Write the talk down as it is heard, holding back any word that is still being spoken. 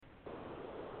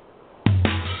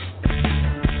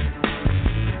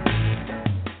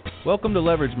Welcome to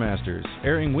Leverage Masters,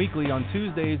 airing weekly on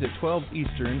Tuesdays at 12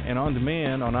 Eastern and on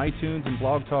demand on iTunes and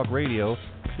Blog Talk Radio.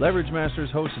 Leverage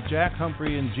Masters hosts Jack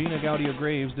Humphrey and Gina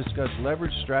Gaudio-Graves discuss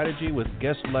leverage strategy with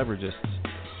guest leveragists.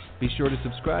 Be sure to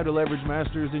subscribe to Leverage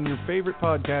Masters in your favorite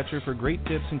podcatcher for great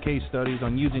tips and case studies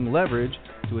on using leverage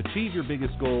to achieve your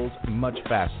biggest goals much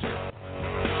faster.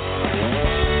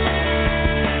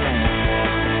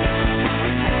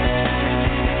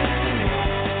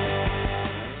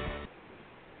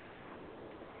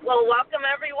 Well, welcome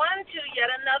everyone to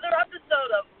yet another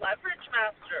episode of Leverage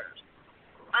Masters.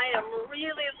 I am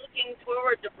really looking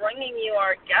forward to bringing you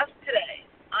our guest today.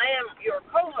 I am your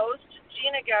co-host,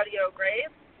 Gina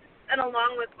Gaudio-Graves, and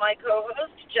along with my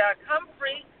co-host, Jack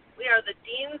Humphrey, we are the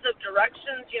Deans of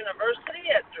Directions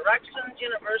University at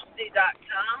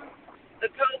directionsuniversity.com, the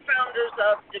co-founders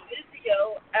of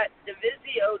Divisio at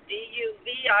Divisio,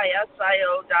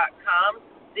 Divisio.com,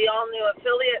 the all-new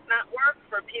affiliate network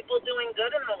for people doing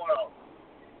good in the world,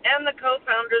 and the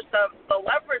co-founders of The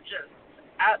Leveragists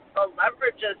at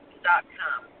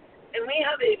theleveragists.com. And we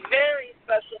have a very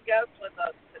special guest with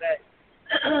us today.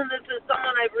 This is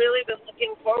someone I've really been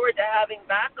looking forward to having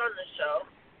back on the show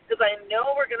because I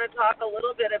know we're going to talk a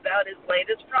little bit about his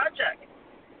latest project.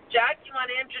 Jack, you want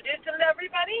to introduce him to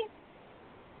everybody?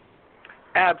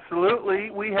 Absolutely.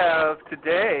 We have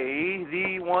today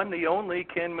the one, the only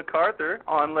Ken McArthur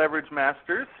on Leverage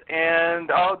Masters, and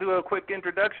I'll do a quick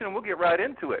introduction and we'll get right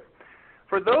into it.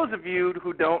 For those of you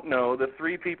who don't know, the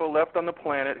three people left on the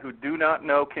planet who do not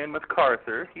know Ken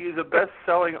McArthur, he is a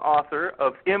best-selling author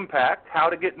of Impact, How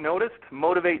to Get Noticed,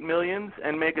 Motivate Millions,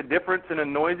 and Make a Difference in a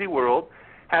Noisy World,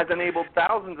 has enabled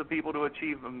thousands of people to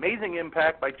achieve amazing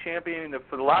impact by championing the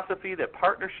philosophy that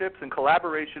partnerships and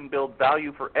collaboration build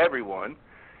value for everyone.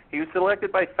 He was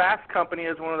selected by Fast Company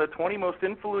as one of the 20 most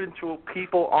influential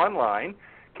people online.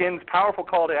 Ken's powerful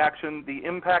call to action, the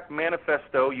Impact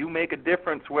Manifesto, You Make a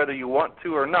Difference Whether You Want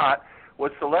to or Not,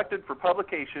 was selected for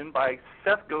publication by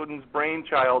Seth Godin's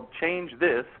brainchild, Change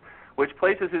This, which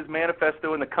places his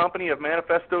manifesto in the company of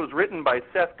manifestos written by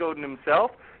Seth Godin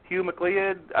himself, Hugh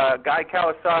MacLeod, Guy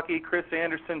Kawasaki, Chris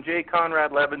Anderson, J.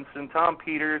 Conrad Levinson, Tom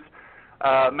Peters,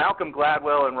 Malcolm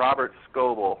Gladwell, and Robert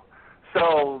Scoble.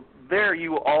 So there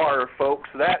you are, folks.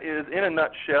 That is, in a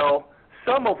nutshell,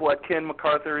 some of what Ken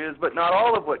McArthur is, but not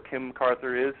all of what Ken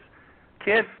McArthur is.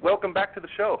 Ken, welcome back to the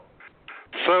show.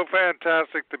 So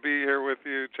fantastic to be here with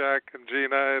you, Jack and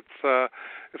Gina.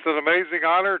 It's an amazing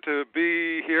honor to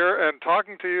be here and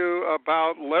talking to you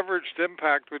about leveraged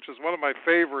impact, which is one of my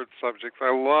favorite subjects.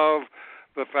 I love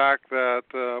the fact that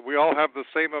we all have the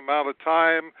same amount of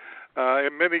time.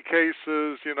 In many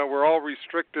cases, we're all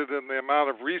restricted in the amount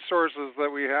of resources that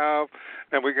we have,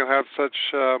 and we can have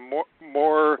such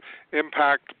more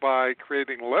impact by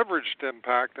creating leveraged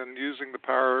impact and using the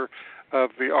power of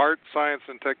the art, science,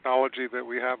 and technology that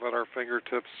we have at our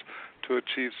fingertips to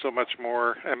achieve so much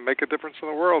more and make a difference in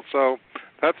the world. So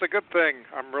that's a good thing.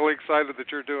 I'm really excited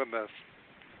that you're doing this.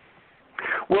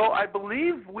 Well, I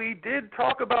believe we did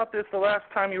talk about this the last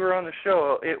time you were on the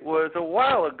show. It was a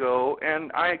while ago,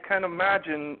 and I can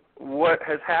imagine what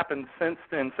has happened since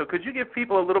then. So could you give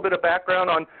people a little bit of background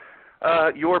on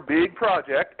your big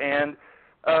project and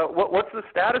what's the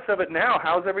status of it now?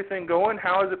 How's everything going?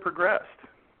 How has it progressed?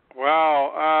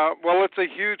 Wow. Well, it's a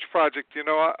huge project.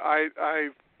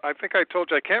 I think I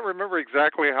told you, I can't remember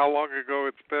exactly how long ago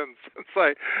it's been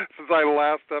since I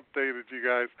last updated you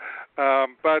guys.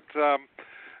 But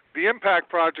the Impact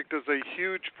Project is a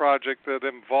huge project that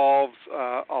involves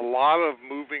a lot of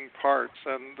moving parts.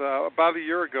 And about a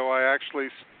year ago, I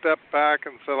actually stepped back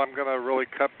and said I'm going to really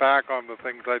cut back on the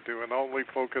things I do and only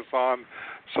focus on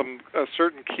some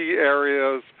certain key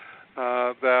areas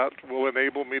that will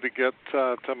enable me to get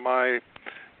to my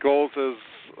goals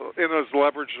in as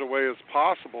leveraged a way as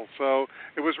possible. So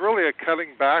it was really a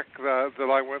cutting back that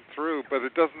I went through, but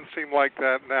it doesn't seem like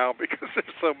that now because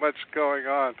there's so much going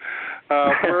on.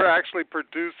 We're actually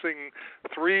producing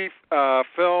 3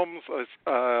 films,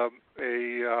 a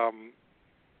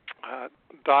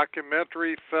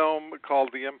documentary film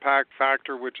called The Impact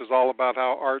Factor, which is all about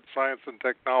how art, science, and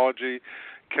technology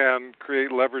can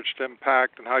create leveraged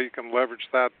impact and how you can leverage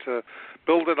that to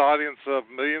build an audience of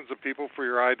millions of people for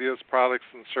your ideas, products,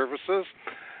 and services,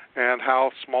 and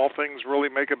how small things really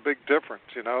make a big difference.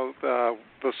 The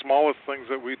smallest things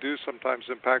that we do sometimes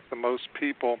impact the most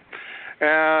people.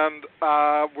 And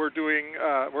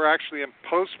we're actually in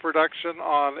post-production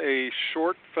on a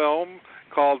short film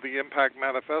called The Impact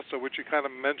Manifesto, which you kind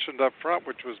of mentioned up front,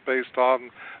 which was based on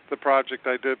the project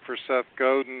I did for Seth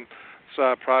Godin.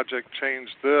 Project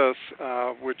Change This,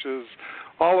 which is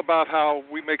all about how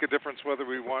we make a difference whether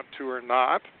we want to or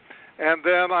not. And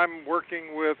then I'm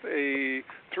working with a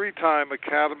 3-time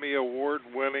Academy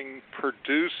Award-winning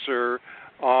producer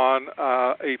on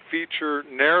a feature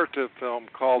narrative film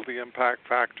called The Impact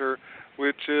Factor,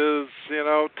 which is,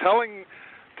 telling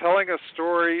a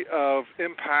story of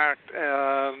impact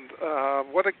and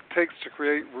what it takes to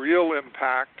create real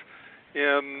impact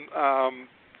in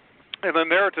a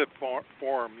narrative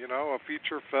form, a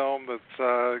feature film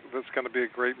that's going to be a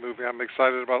great movie. I'm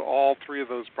excited about all 3 of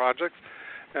those projects.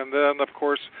 And then, of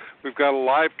course, we've got a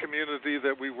live community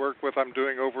that we work with. I'm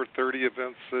doing over 30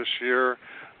 events this year,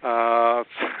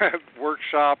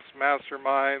 workshops,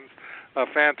 masterminds, a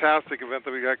fantastic event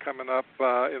that we got coming up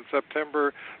in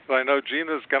September that I know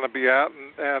Gina's going to be at.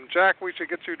 And Jack, we should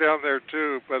get you down there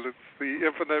too, but it's the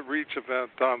Infinite Reach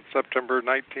event on September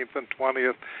 19th and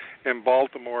 20th in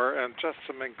Baltimore, and just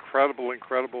some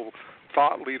incredible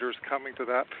thought leaders coming to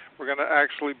that. We're going to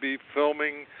actually be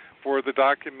filming for the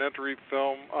documentary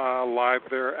film live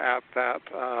there at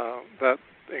that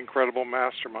incredible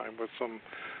mastermind with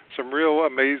some real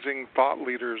amazing thought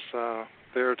leaders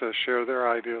there to share their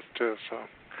ideas too. So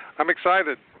I'm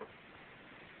excited.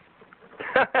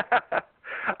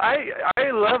 I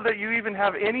love that you even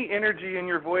have any energy in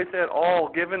your voice at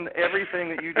all, given everything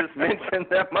that you just mentioned.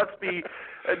 That must be.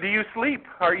 Do you sleep?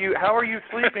 How are you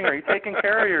sleeping? Are you taking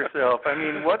care of yourself? I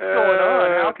mean, what's going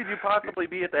on? How could you possibly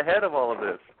be at the head of all of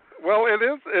this? Well, it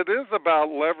is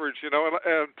about leverage, and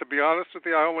to be honest with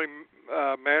you, I only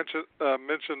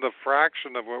mentioned a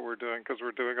fraction of what we're doing because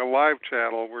we're doing a live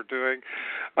channel, we're doing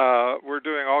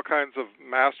all kinds of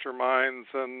masterminds,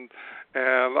 and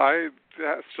I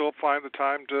still find the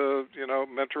time to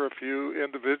mentor a few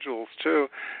individuals too.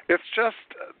 It's just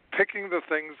picking the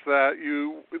things that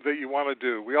you want to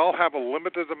do. We all have a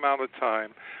limited amount of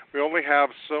time. We only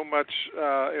have so much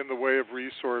in the way of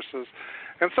resources.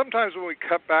 And sometimes when we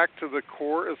cut back to the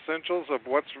core essentials of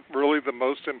what's really the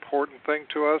most important thing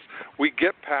to us, we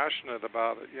get passionate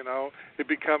about it, It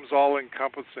becomes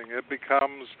all-encompassing. It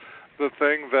becomes the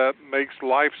thing that makes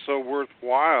life so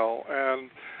worthwhile.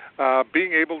 And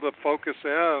being able to focus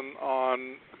in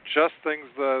on just things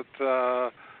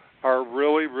that are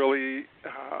really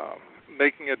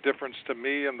making a difference to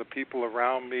me and the people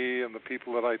around me and the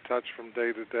people that I touch from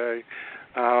day to day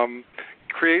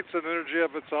creates an energy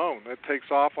of its own. It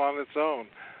takes off on its own.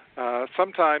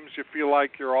 Sometimes you feel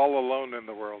like you're all alone in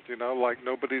the world, like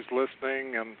nobody's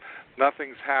listening and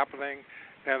nothing's happening.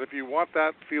 And if you want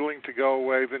that feeling to go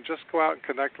away, then just go out and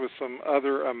connect with some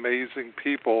other amazing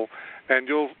people, and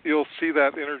you'll see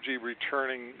that energy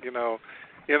returning, in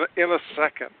a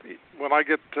second. When I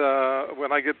get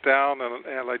down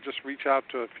and I just reach out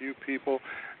to a few people,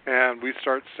 and we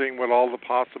start seeing what all the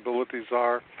possibilities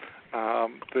are,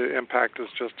 the impact is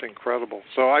just incredible.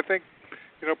 So I think,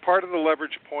 part of the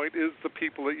leverage point is the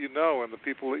people that you know and the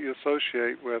people that you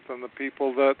associate with and the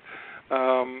people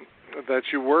that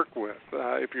you work with.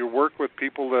 If you work with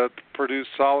people that produce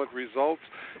solid results,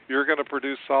 you're going to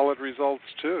produce solid results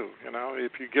too,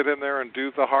 if you get in there and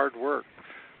do the hard work.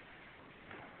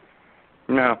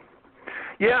 No.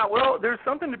 Yeah, well, there's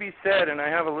something to be said, and I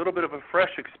have a little bit of a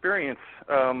fresh experience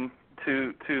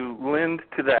to lend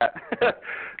to that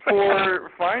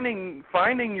for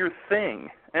finding your thing.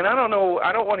 And I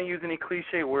don't want to use any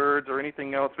cliche words or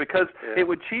anything else because it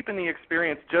would cheapen the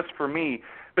experience just for me,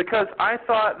 because I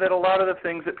thought that a lot of the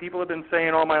things that people have been saying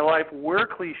all my life were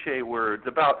cliche words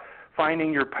about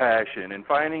finding your passion and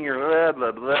finding your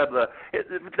blah, blah, blah, blah.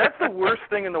 That's the worst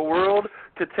thing in the world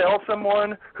to tell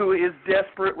someone who is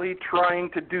desperately trying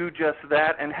to do just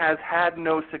that and has had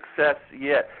no success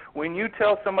yet. When you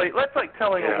tell somebody, that's like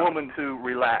telling a woman to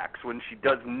relax when she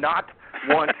does not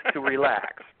want to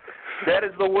relax. That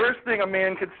is the worst thing a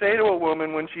man could say to a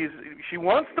woman when she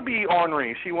wants to be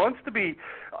ornery. She wants to be,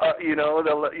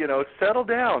 settle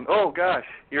down. Oh gosh,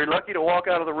 you're lucky to walk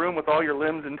out of the room with all your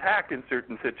limbs intact in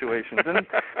certain situations. And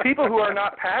people who are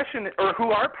not passionate, or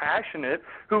who are passionate,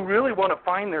 who really want to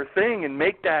find their thing and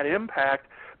make that impact,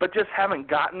 but just haven't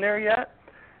gotten there yet.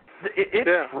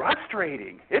 It's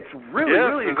frustrating. It's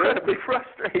really incredibly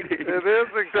frustrating. It is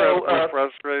incredibly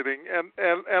frustrating,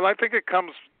 and I think it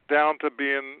comes down to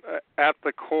being at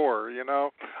the core.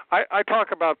 I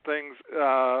talk about things,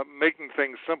 making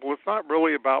things simple. It's not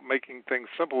really about making things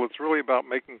simple. It's really about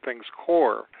making things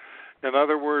core. In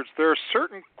other words, there are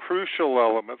certain crucial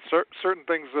elements, certain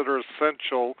things that are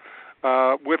essential,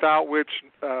 without which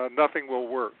nothing will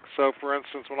work. So, for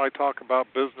instance, when I talk about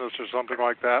business or something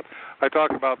like that, I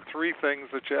talk about 3 things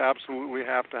that you absolutely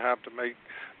have to make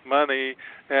money,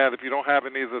 and if you don't have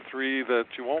any of the 3, that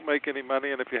you won't make any money,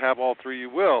 and if you have all 3, you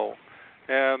will.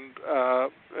 And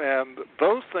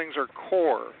those things are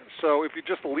core. So if you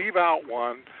just leave out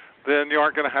one, then you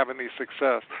aren't going to have any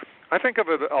success. I think of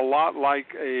it a lot like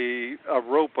a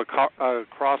rope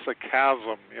across a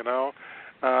chasm, you know.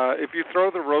 If you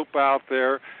throw the rope out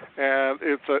there and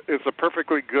it's a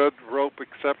perfectly good rope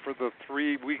except for the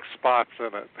 3 weak spots in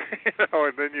it, you know,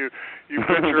 and then you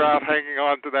venture out hanging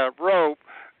on to that rope,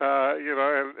 you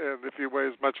know, and if you weigh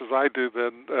as much as I do,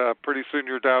 then pretty soon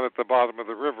you're down at the bottom of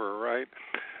the river, right?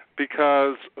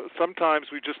 Because sometimes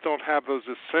we just don't have those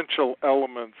essential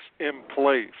elements in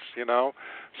place, you know.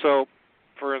 So,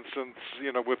 for instance,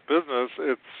 you know, with business,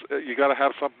 you got to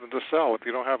have something to sell. If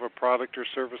you don't have a product or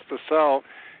service to sell,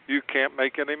 you can't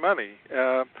make any money.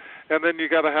 And then you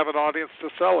got to have an audience to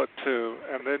sell it to,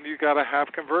 and then you got to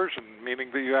have conversion, meaning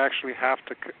that you actually have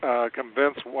to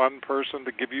convince one person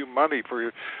to give you money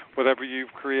for whatever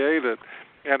you've created.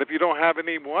 And if you don't have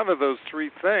any one of those three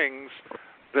things,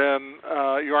 then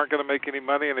you aren't going to make any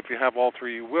money, and if you have all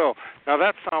three, you will. Now,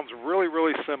 that sounds really,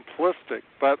 really simplistic,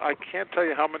 but I can't tell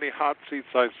you how many hot seats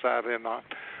I've sat in on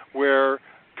where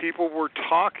people were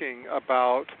talking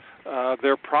about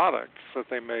their products that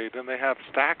they made, and they have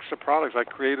stacks of products. I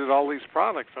created all these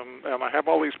products, and I have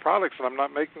all these products, and I'm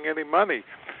not making any money,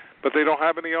 but they don't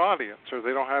have any audience, or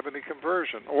they don't have any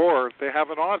conversion, or they have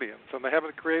an audience, and they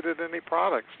haven't created any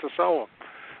products to sell them.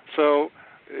 So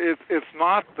it's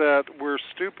not that we're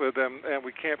stupid and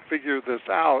we can't figure this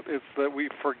out. It's that we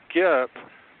forget,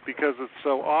 because it's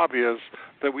so obvious,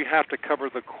 that we have to cover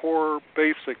the core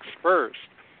basics first.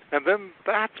 And then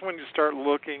that's when you start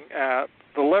looking at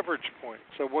the leverage point.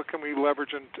 So what can we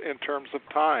leverage in terms of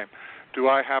time? Do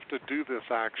I have to do this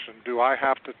action? Do I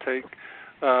have to take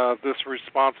this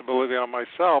responsibility on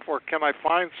myself? Or can I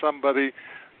find somebody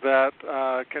that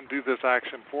can do this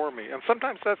action for me? And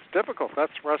sometimes that's difficult.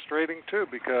 That's frustrating too,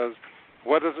 because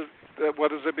what does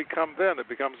it become then? It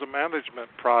becomes a management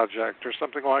project or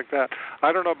something like that.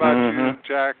 I don't know about you,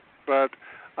 Jack, but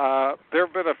there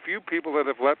have been a few people that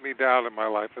have let me down in my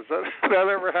life. Has that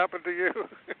ever happened to you?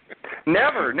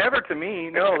 Never to me.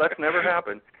 No, that's never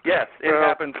happened. Yes, it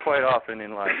happens quite often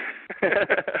in life.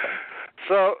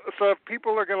 So if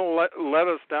people are going to let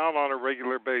us down on a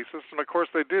regular basis, and of course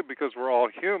they do because we're all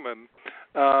human,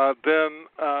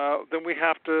 then we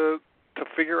have to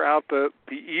figure out the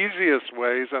easiest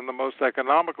ways and the most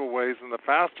economical ways and the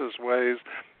fastest ways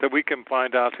that we can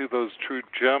find out who those true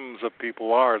gems of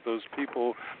people are, those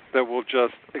people that will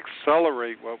just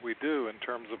accelerate what we do in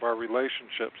terms of our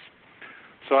relationships.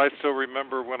 So I still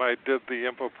remember when I did the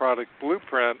Info Product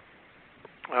Blueprint,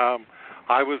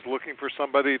 I was looking for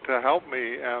somebody to help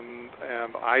me, and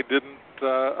I didn't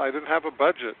have a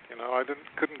budget. You know, I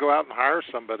couldn't go out and hire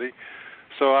somebody.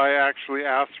 So I actually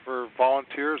asked for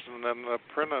volunteers in the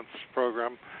Apprentice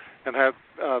program and had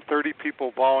 30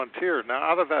 people volunteer. Now,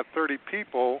 out of that 30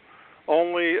 people,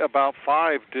 only about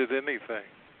 5 did anything,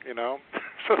 you know.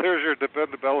 So there's your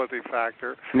dependability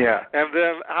factor. Yeah. And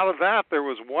then out of that, there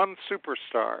was one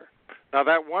superstar. Now,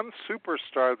 that one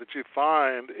superstar that you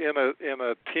find in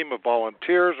a team of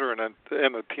volunteers or in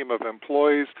a team of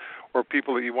employees or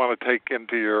people that you want to take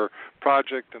into your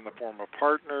project in the form of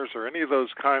partners or any of those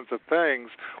kinds of things,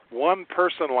 one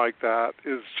person like that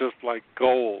is just like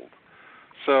gold.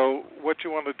 So what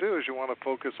you want to do is you want to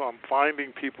focus on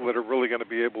finding people that are really going to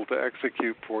be able to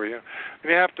execute for you. And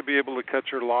you have to be able to cut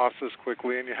your losses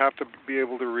quickly, and you have to be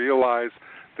able to realize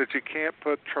that you can't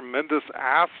put tremendous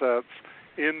assets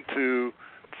into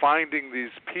finding these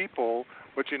people.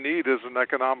 What you need is an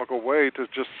economical way to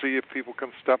just see if people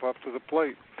can step up to the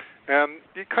plate. And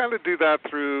you kind of do that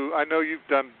through, I know you've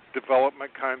done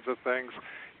development kinds of things.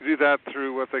 You do that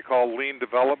through what they call lean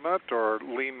development or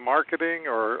lean marketing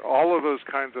or all of those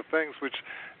kinds of things, which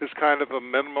is kind of a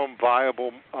minimum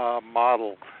viable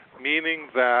model, meaning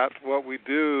that what we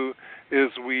do is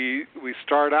we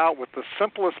start out with the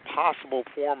simplest possible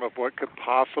form of what could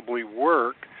possibly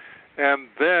work, and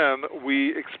then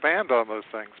we expand on those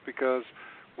things because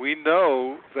we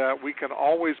know that we can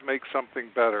always make something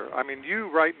better. I mean, you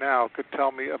right now could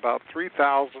tell me about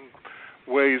 3,000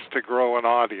 ways to grow an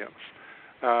audience.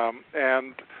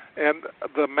 And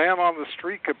the man on the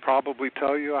street could probably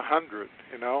tell you 100,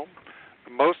 you know.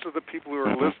 Most of the people who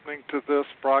are listening to this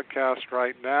broadcast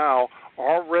right now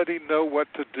already know what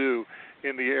to do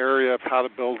in the area of how to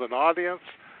build an audience,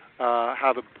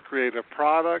 how to create a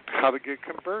product, how to get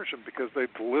conversion, because they've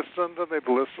listened and they've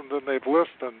listened and they've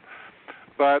listened,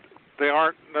 but they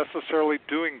aren't necessarily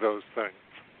doing those things.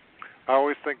 I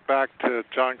always think back to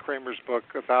John Kramer's book,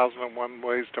 1,001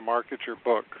 Ways to Market Your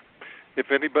Book. If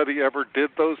anybody ever did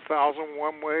those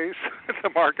 1,001 ways to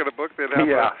market a book, they'd have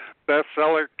a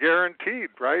bestseller guaranteed,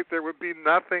 right? There would be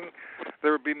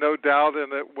no doubt in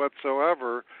it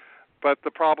whatsoever. But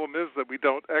the problem is that we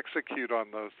don't execute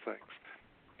on those things.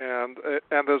 And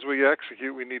as we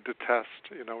execute, we need to test.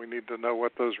 We need to know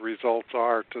what those results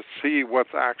are to see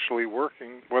what's actually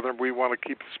working, whether we want to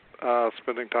keep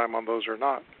spending time on those or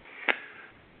not.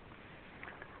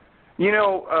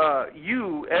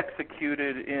 You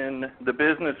executed in the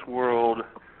business world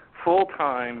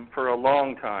full-time for a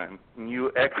long time.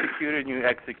 You executed.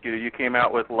 You came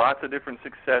out with lots of different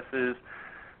successes.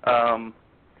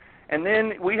 And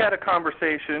then we had a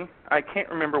conversation. I can't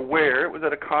remember where. It was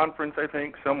at a conference, I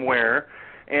think, somewhere.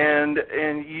 And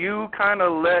you kind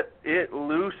of let it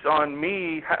loose on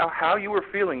me how you were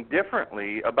feeling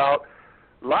differently about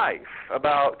life.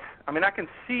 I can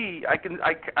see. I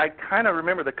kind of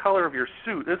remember the color of your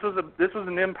suit. This was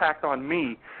an impact on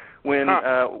me when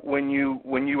you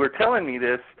were telling me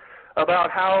this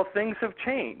about how things have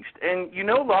changed. And you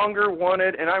no longer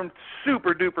wanted, and I'm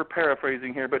super duper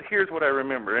paraphrasing here, but here's what I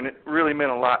remember, and it really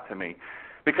meant a lot to me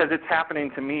because it's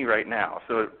happening to me right now.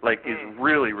 So it is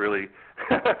really, really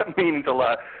means a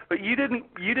lot. But you didn't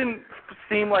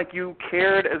seem like you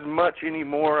cared as much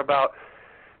anymore about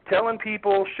telling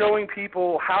people, showing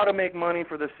people how to make money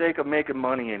for the sake of making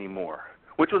money anymore,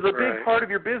 which was a big part of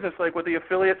your business, like with the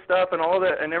affiliate stuff and all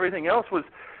that and everything else was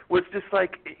just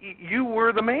like you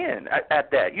were the man at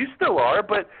that. You still are,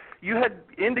 but you had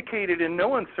indicated in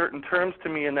no uncertain terms to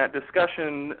me in that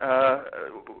discussion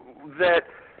that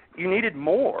you needed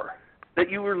more,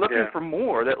 that you were looking for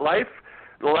more, that life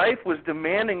was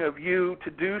demanding of you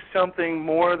to do something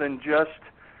more than just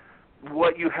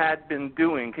what you had been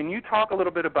doing. Can you talk a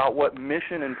little bit about what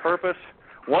mission and purpose,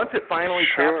 once it finally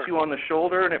taps you on the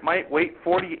shoulder, and it might wait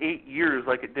 48 years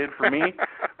like it did for me,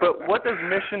 but what does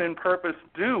mission and purpose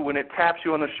do when it taps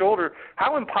you on the shoulder?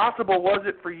 How impossible was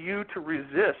it for you to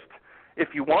resist,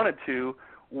 if you wanted to,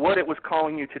 what it was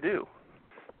calling you to do?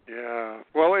 Yeah,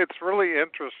 well, it's really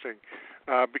interesting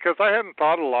because I hadn't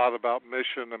thought a lot about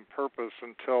mission and purpose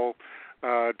until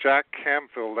Jack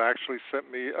Canfield actually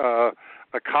sent me a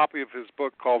copy of his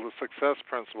book called The Success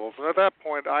Principles. And at that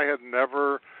point, I'd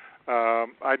never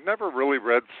really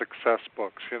read success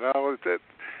books.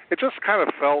 It just kind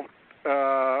of felt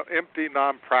empty,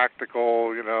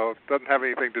 non-practical. Doesn't have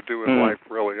anything to do with life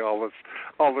really. All this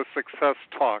success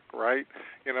talk, right?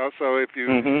 So if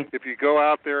you go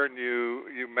out there and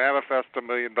you manifest $1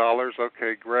 million,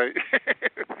 okay, great.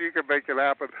 If you can make it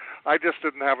happen. I just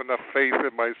didn't have enough faith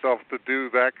in myself to do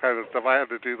that kind of stuff. I had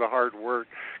to do the hard work,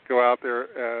 go out there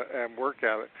and work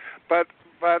at it. But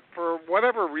for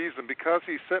whatever reason, because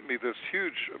he sent me this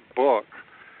huge book,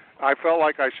 I felt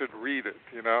like I should read it,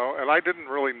 and I didn't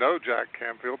really know Jack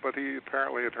Canfield, but he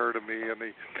apparently had heard of me, and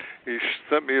he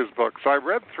sent me his book. So I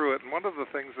read through it, and one of the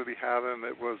things that he had in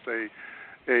it was a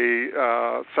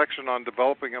section on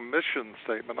developing a mission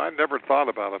statement. I never thought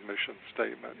about a mission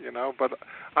statement, but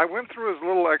I went through his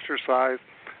little exercise,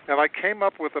 and I came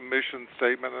up with a mission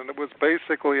statement, and it was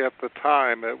basically, at the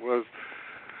time, it was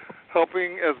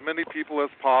helping as many people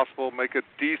as possible make a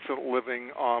decent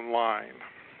living online.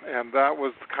 And that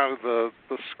was kind of the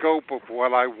scope of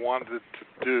what I wanted to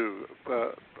do.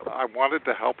 I wanted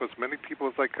to help as many people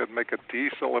as I could make a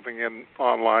decent living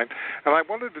online, and I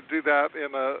wanted to do that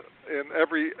in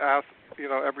every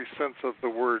sense of the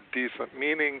word decent,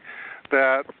 meaning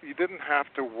that you didn't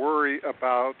have to worry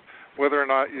about whether or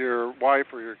not your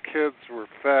wife or your kids were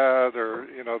fed or,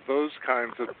 those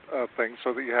kinds of things,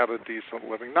 so that you had a decent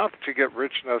living. Not that you get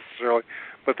rich necessarily,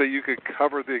 but that you could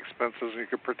cover the expenses and you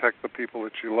could protect the people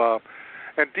that you love.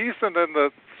 And decent in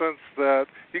the sense that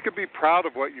you could be proud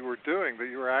of what you were doing, that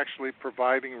you were actually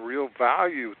providing real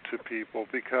value to people,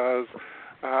 because,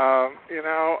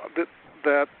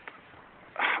 that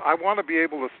I want to be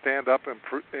able to stand up in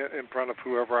front of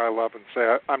whoever I love and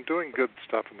say, I'm doing good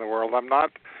stuff in the world. I'm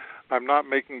not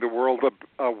making the world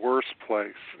a worse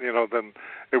place, than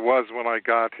it was when I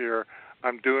got here.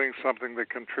 I'm doing something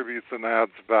that contributes and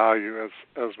adds value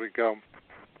as we go.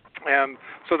 And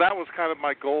so that was kind of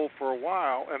my goal for a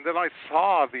while. And then I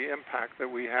saw the impact that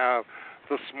we have,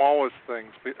 the smallest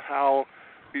things, how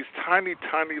these tiny,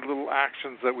 tiny little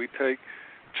actions that we take,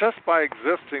 just by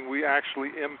existing, we actually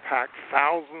impact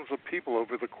thousands of people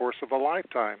over the course of a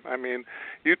lifetime. I mean,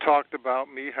 you talked about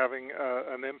me having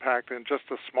an impact in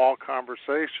just a small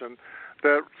conversation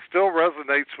that still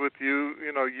resonates with you,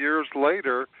 years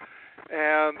later.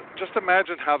 And just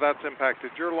imagine how that's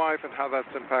impacted your life and how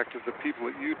that's impacted the people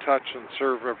that you touch and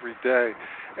serve every day.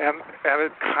 And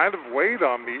it kind of weighed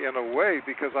on me in a way,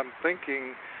 because I'm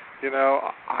thinking,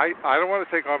 I don't want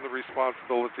to take on the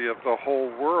responsibility of the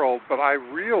whole world, but I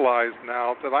realize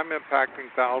now that I'm impacting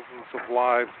thousands of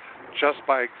lives just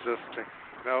by existing.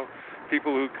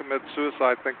 people who commit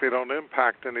suicide think they don't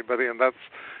impact anybody, and that's,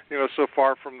 so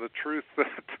far from the truth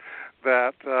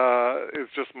that is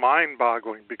just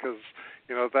mind-boggling, because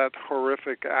that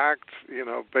horrific act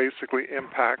basically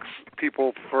impacts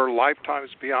people for lifetimes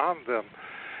beyond them,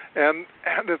 and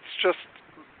it's just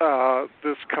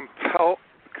this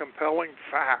compelling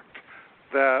fact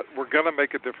that we're going to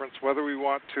make a difference whether we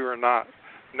want to or not.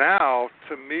 Now,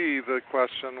 to me, the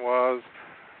question was,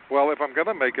 well, if I'm going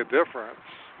to make a difference,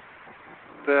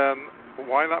 then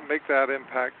why not make that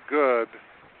impact good?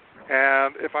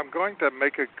 And if I'm going to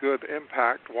make a good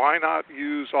impact, why not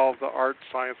use all the art,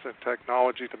 science, and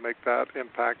technology to make that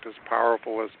impact as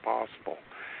powerful as possible?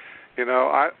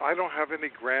 I don't have any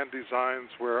grand designs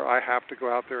where I have to go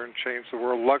out there and change the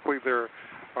world. Luckily, there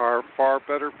are far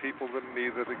better people than me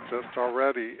that exist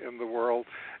already in the world,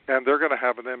 and they're going to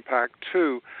have an impact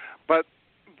too. But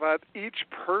each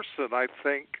person, I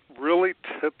think, really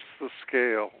tips the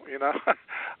scale.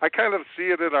 I kind of see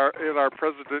it in our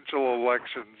presidential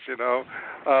elections.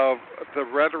 Of the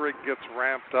rhetoric gets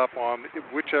ramped up on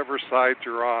whichever side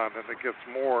you're on, and it gets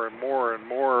more and more and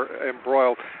more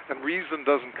embroiled, and reason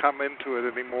doesn't come into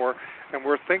it anymore. And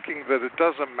we're thinking that it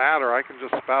doesn't matter. I can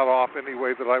just spout off any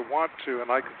way that I want to,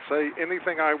 and I can say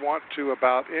anything I want to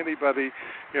about anybody,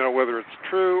 whether it's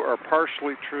true or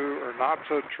partially true or not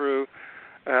so true.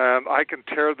 And I can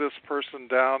tear this person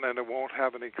down and it won't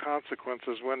have any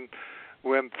consequences when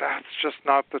that's just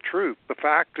not the truth. The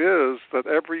fact is that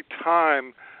every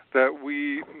time that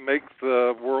we make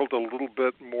the world a little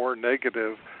bit more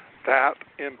negative, that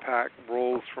impact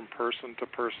rolls from person to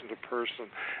person to person.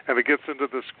 And it gets into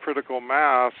this critical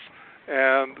mass,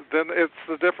 and then it's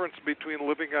the difference between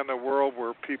living in a world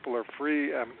where people are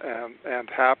free and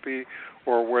happy,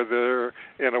 or where they're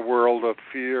in a world of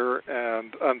fear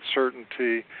and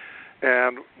uncertainty.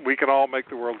 And we can all make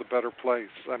the world a better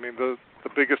place. I mean, the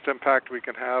biggest impact we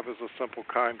can have is a simple,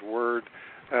 kind word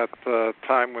at the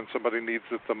time when somebody needs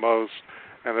it the most.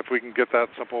 And if we can get that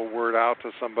simple word out to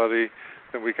somebody,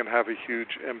 then we can have a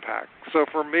huge impact. So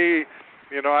for me,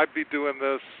 I'd be doing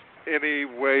this any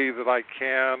way that I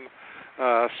can,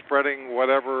 spreading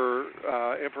whatever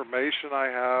information I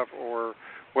have or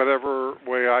whatever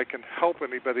way I can help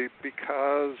anybody,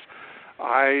 because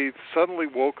I suddenly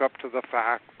woke up to the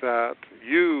fact that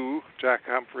you, Jack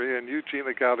Humphrey, and you,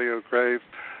 Gina Gaudio-Graves,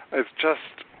 is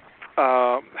just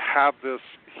have this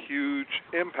huge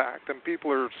impact. And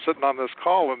people are sitting on this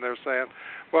call and they're saying,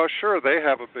 well, sure, they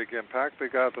have a big impact. They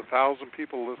got 1,000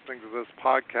 people listening to this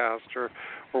podcast or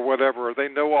whatever. Or they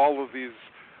know all of these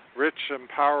rich and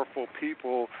powerful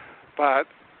people, but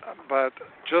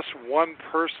just one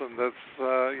person that's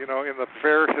in the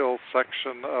Fair Hill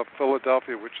section of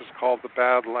Philadelphia, which is called the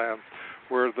Badlands,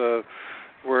 where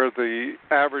the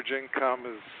average income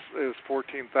is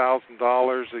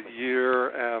 $14,000 a year,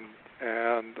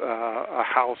 and a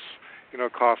house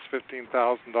costs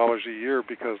 $15,000 a year,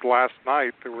 because last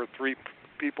night there were 3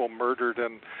 people murdered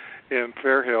in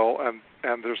Fair Hill,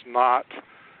 and there's not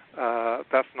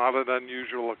that's not an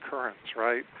unusual occurrence,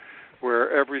 right?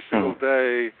 Where every single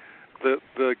day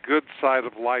the good side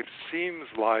of life seems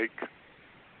like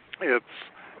it's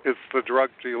the drug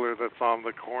dealer that's on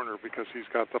the corner because he's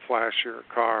got the flashier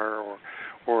car,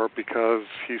 or because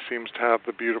he seems to have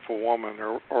the beautiful woman,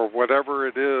 or whatever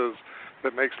it is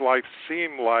that makes life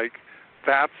seem like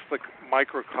that's the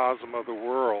microcosm of the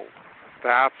world.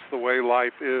 That's the way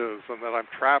life is, and that I'm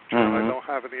trapped here and I don't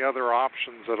have any other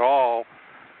options at all.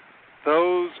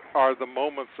 Those are the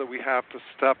moments that we have to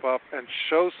step up and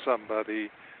show somebody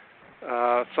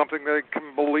something they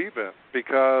can believe in,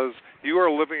 because you are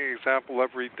a living example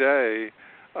every day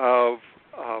of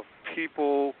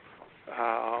people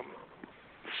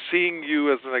seeing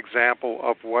you as an example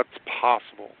of what's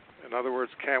possible. In other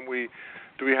words,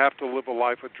 do we have to live a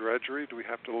life of drudgery? Do we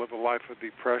have to live a life of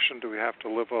depression? Do we have to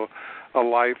live a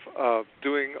life of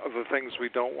doing the things we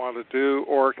don't want to do?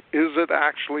 Or is it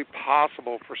actually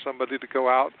possible for somebody to go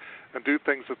out and do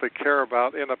things that they care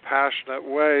about in a passionate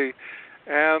way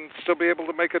and still be able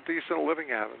to make a decent living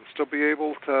at it, and still be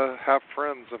able to have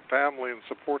friends and family and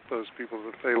support those people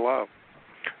that they love?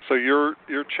 So you're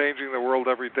changing the world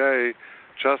every day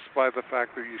just by the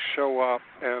fact that you show up,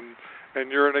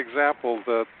 and you're an example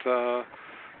that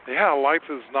life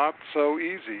is not so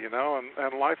easy,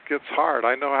 and life gets hard.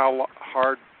 I know how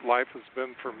hard life has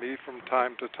been for me from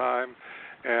time to time,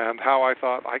 and how I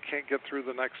thought, I can't get through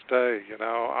the next day,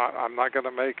 I'm not going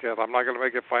to make it. I'm not going to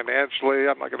make it financially.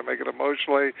 I'm not going to make it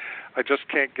emotionally. I just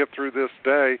can't get through this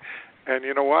day. And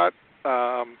you know what?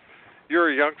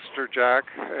 You're a youngster, Jack,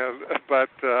 but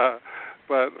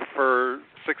for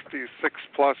 66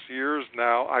 plus years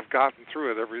now, I've gotten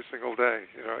through it every single day.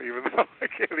 Even though I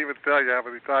can't even tell you how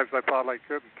many times I thought I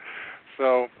couldn't.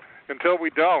 So until we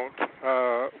don't,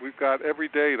 we've got every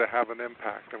day to have an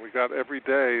impact, and we've got every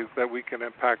day that we can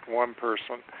impact one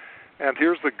person. And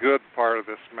here's the good part of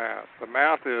this math. The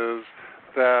math is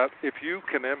that if you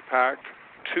can impact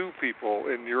 2 people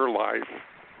in your life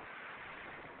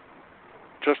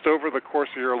just over the course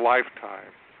of your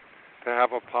lifetime, to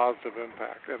have a positive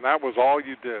impact. And that was all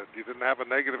you did. You didn't have a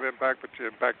negative impact, but you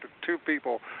impacted 2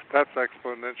 people. That's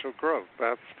exponential growth.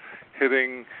 That's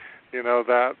hitting,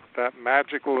 that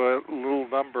magical little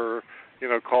number,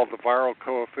 called the viral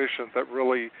coefficient that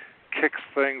really kicks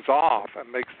things off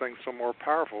and makes things so more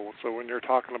powerful. So when you're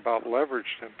talking about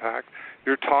leveraged impact,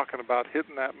 you're talking about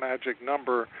hitting that magic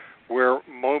number where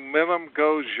momentum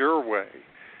goes your way,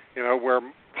 where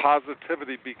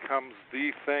positivity becomes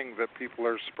the thing that people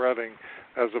are spreading,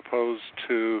 as opposed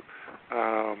to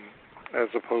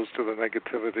the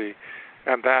negativity,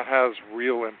 and that has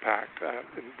real impact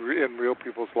in real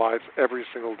people's lives every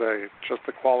single day. Just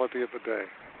the quality of the day.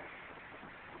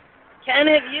 Ken,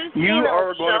 have you seen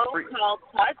a show called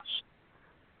Touch?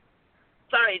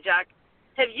 Sorry, Jack.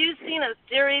 Have you seen a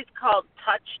series called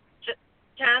Touch,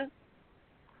 Ken?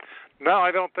 No,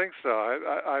 I don't think so.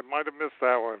 I might have missed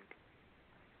that one.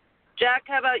 Jack,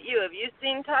 how about you? Have you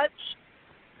seen Touch?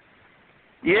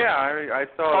 Yeah, I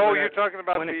saw. Oh, you're talking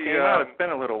about when it came out. It's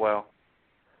been a little while.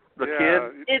 The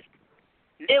kid.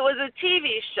 It was a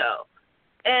TV show,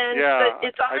 and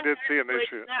it's on I did see an Netflix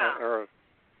issue. now.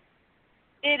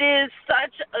 It is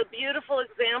such a beautiful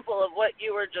example of what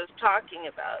you were just talking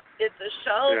about. It's a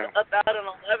show about an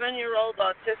 11-year-old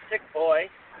autistic boy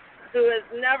who has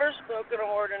never spoken a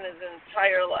word in his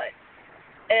entire life.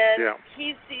 And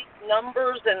he sees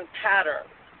numbers and patterns.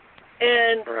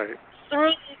 And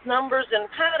through these numbers and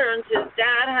patterns, his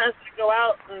dad has to go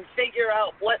out and figure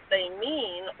out what they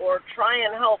mean, or try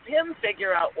and help him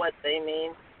figure out what they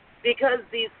mean, because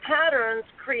these patterns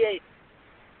create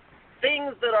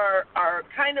things that are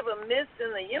kind of a miss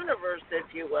in the universe,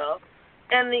 if you will.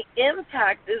 And the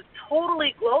impact is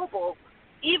totally global,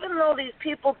 even though these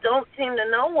people don't seem to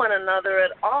know one another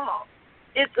at all.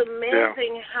 It's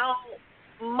amazing how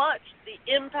much the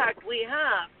impact we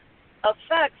have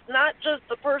affects not just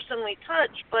the person we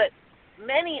touch, but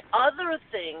many other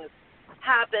things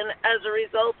happen as a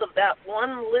result of that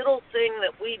one little thing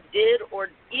that we did or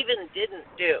even didn't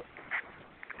do.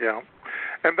 Yeah,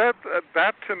 and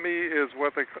that to me is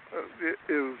what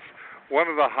is one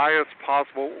of the highest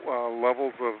possible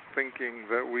levels of thinking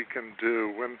that we can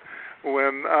do.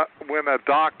 When a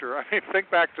doctor, I mean, think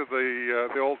back to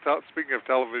the old speaking of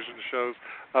television shows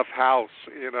of House.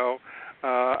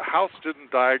 House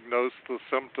didn't diagnose the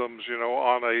symptoms,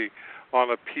 on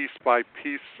a piece by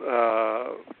piece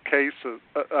case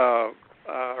or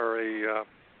a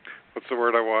what's the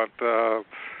word I want.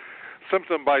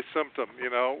 Symptom by symptom,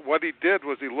 What he did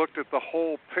was he looked at the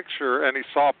whole picture and he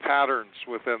saw patterns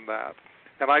within that.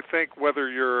 And I think whether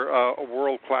you're a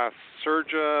world-class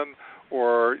surgeon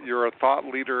or you're a thought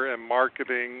leader in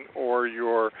marketing or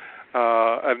you're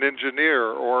an engineer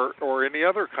or any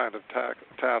other kind of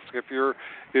task, if you're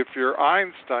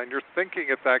Einstein, you're thinking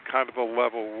at that kind of a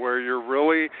level where you're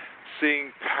really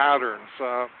seeing patterns.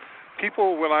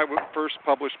 People, when I first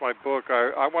published my book,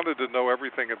 I wanted to know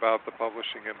everything about the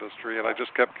publishing industry, and I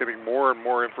just kept getting more and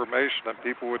more information, and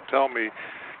people would tell me,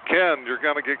 Ken, you're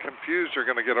going to get confused, you're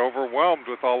going to get overwhelmed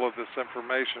with all of this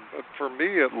information. But for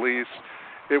me, at least,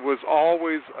 it was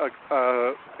always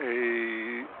a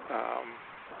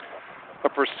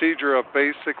procedure of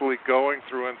basically going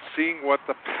through and seeing what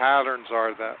the patterns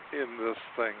are that in this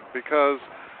thing, because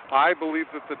I believe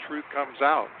that the truth comes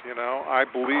out, I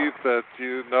believe that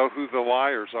you know who the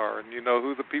liars are and you know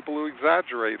who the people who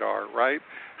exaggerate are, right?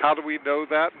 How do we know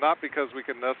that? Not because we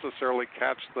can necessarily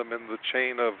catch them in the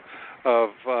chain of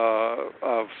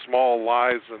small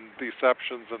lies and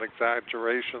deceptions and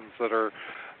exaggerations that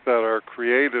are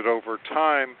created over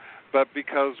time, but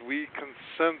because we can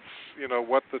sense,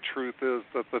 what the truth is,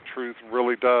 that the truth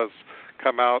really does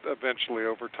come out eventually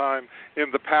over time in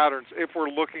the patterns if we're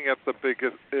looking at a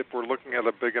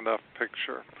big enough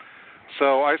picture.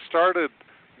 So I started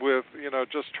with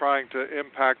just trying to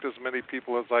impact as many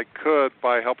people as I could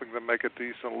by helping them make a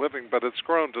decent living, but it's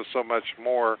grown to so much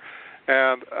more,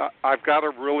 and I've got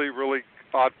a really, really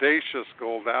audacious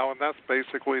goal now, and that's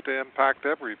basically to impact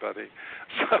everybody.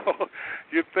 So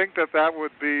you'd think that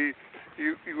would be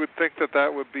you would think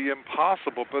that would be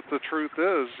impossible, but the truth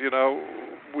is,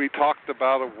 we talked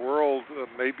about a world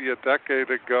maybe a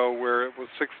decade ago where it was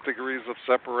 6 degrees of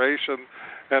separation,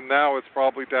 and now it's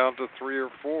probably down to 3 or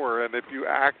 4. And if you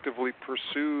actively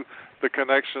pursue the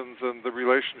connections and the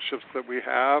relationships that we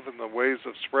have and the ways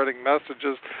of spreading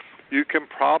messages, you can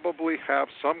probably have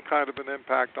some kind of an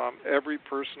impact on every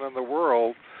person in the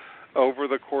world over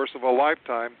the course of a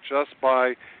lifetime, just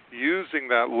by using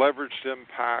that leveraged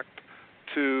impact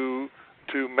to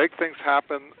make things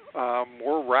happen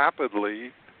more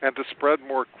rapidly and to spread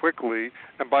more quickly,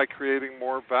 and by creating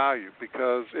more value.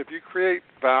 Because if you create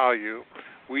value,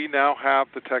 we now have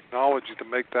the technology to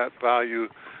make that value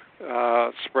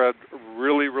spread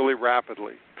really, really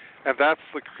rapidly. And that's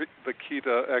the key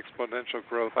to exponential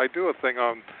growth. I do a thing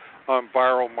on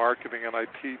viral marketing, and I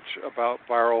teach about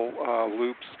viral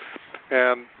loops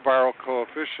and viral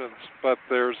coefficients, but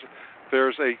there's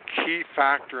a key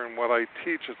factor in what I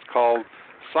teach. It's called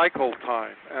cycle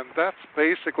time, and that's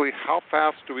basically how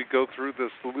fast do we go through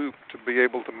this loop to be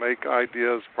able to make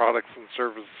ideas, products, and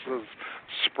services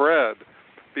spread,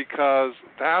 because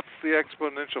that's the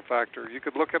exponential factor. You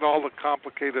could look at all the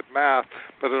complicated math,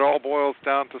 but it all boils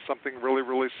down to something really,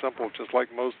 really simple, just like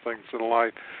most things in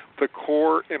life. The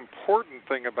core important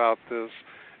thing about this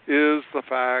is the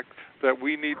fact that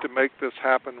we need to make this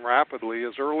happen rapidly,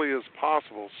 as early as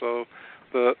possible. So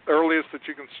the earliest that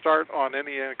you can start on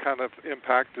any kind of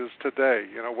impact is today.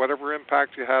 Whatever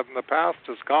impact you had in the past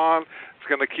is gone. It's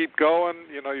going to keep going.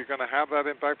 You're going to have that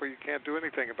impact, but you can't do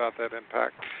anything about that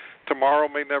impact. Tomorrow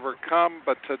may never come,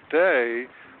 but today,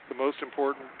 the most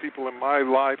important people in my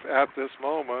life at this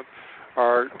moment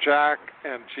are Jack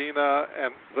and Gina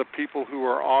and the people who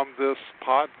are on this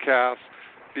podcast,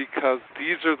 because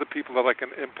these are the people that I can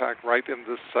impact right in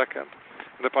this second.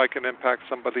 And if I can impact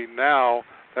somebody now,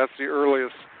 that's the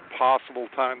earliest possible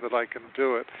time that I can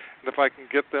do it. And if I can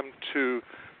get them to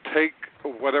take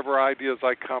whatever ideas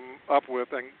I come up with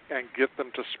and get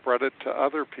them to spread it to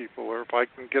other people, or if I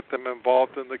can get them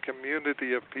involved in the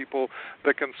community of people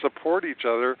that can support each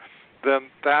other, then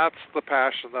that's the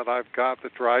passion that I've got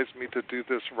that drives me to do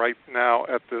this right now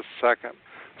at this second.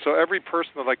 So every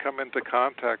person that I come into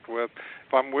contact with,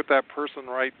 if I'm with that person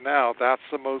right now, that's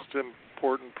the most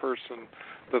important person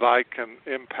that I can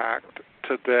impact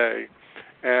today.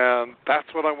 And that's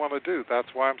what I want to do. That's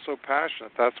why I'm so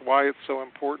passionate. That's why it's so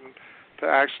important to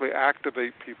actually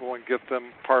activate people and get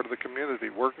them part of the community.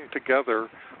 Working together,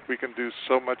 we can do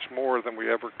so much more than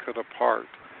we ever could apart.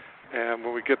 And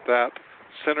when we get that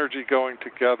synergy going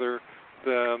together,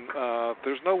 then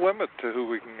there's no limit to who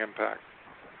we can impact.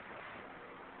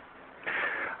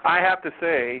 I have to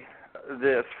say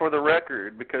this for the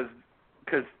record, because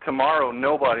tomorrow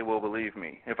nobody will believe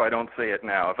me if I don't say it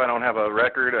now. If I don't have a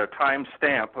record, a time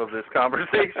stamp of this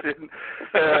conversation,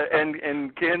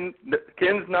 and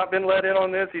Ken's not been let in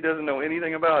on this. He doesn't know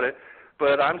anything about it.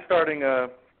 But I'm starting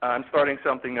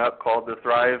something up called the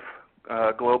Thrive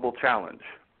Global Challenge,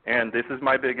 and this is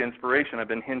my big inspiration. I've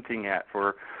been hinting at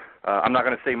for. I'm not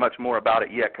going to say much more about it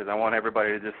yet because I want everybody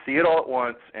to just see it all at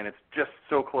once, and it's just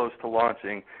so close to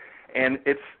launching. And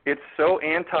it's so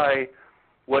anti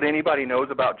what anybody knows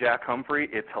about Jack Humphrey.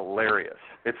 It's hilarious.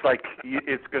 It's like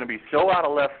it's going to be so out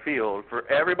of left field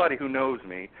for everybody who knows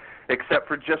me, except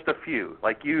for just a few,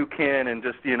 like you, Ken, and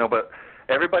just, but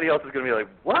everybody else is going to be like,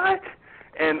 what?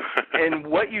 And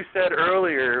what you said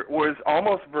earlier was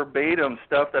almost verbatim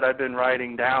stuff that I've been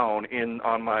writing down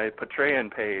on my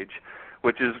Patreon page,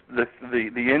 which is the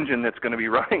engine that's going to be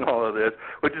running all of this,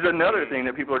 which is another thing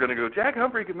that people are going to go, Jack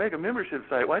Humphrey could make a membership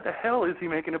site. Why the hell is he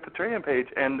making a Patreon page?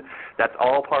 And that's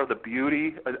all part of the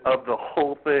beauty of the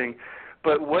whole thing.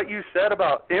 But what you said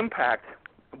about impact,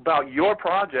 about your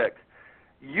project,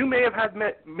 you may have had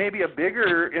maybe a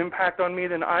bigger impact on me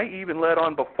than I even let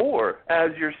on before.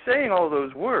 As you're saying all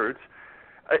those words,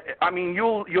 I mean,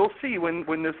 you'll see when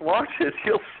this launches,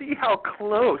 you'll see how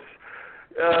close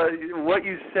what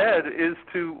you said is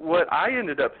to what I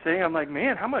ended up saying. I'm like,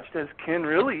 man, how much does Ken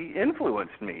really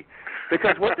influence me?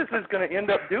 Because what this is going to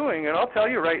end up doing, and I'll tell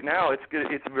you right now, it's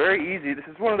very easy. This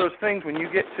is one of those things when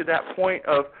you get to that point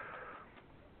of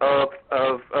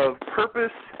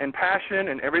purpose and passion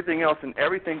and everything else, and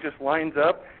everything just lines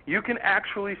up, you can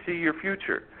actually see your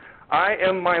future. I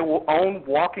am my own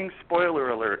walking spoiler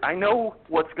alert. I know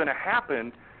what's going to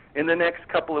happen in the next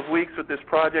couple of weeks with this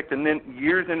project and then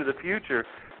years into the future.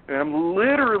 And I'm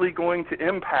literally going to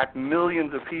impact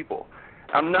millions of people.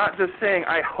 I'm not just saying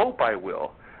I hope I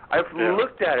will. I've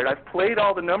looked at it. I've played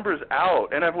all the numbers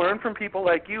out, and I've learned from people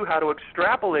like you how to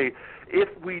extrapolate. If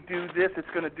we do this, it's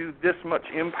going to do this much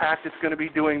impact. It's going to be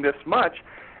doing this much.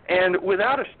 And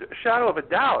without a shadow of a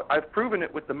doubt, I've proven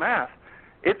it with the math.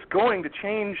 It's going to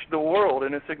change the world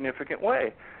in a significant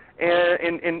way.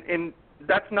 And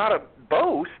that's not a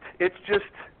boast. It's just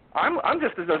I'm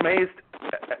just as amazed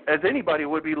as anybody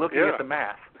would be looking at the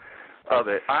math of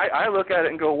it. I look at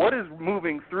it and go, what is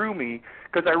moving through me?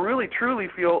 Because I really truly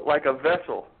feel like a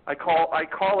vessel. I call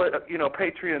it,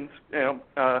 Patreons,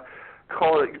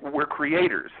 call it, we're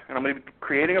creators. And I'm going to be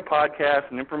creating a podcast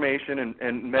and information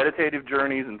and meditative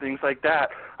journeys and things like that.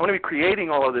 I'm going to be creating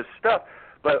all of this stuff.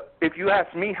 But if you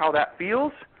ask me how that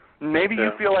feels, maybe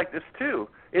you feel like this too.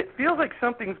 It feels like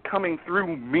something's coming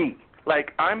through me.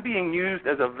 Like I'm being used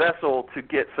as a vessel to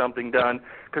get something done,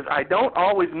 because I don't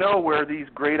always know where these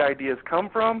great ideas come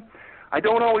from. I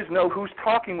don't always know who's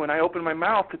talking when I open my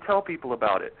mouth to tell people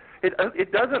about it.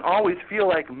 It doesn't always feel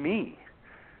like me.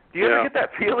 Do you ever get that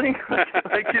feeling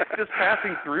like it's just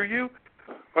passing through you?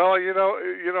 Well,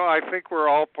 I think we're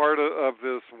all part of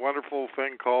this wonderful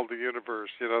thing called the universe.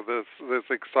 This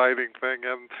exciting thing,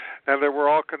 and that we're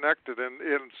all connected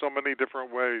in so many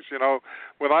different ways.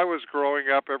 When I was growing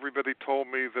up, everybody told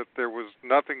me that there was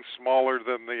nothing smaller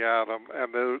than the atom,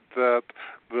 and that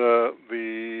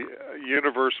the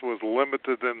universe was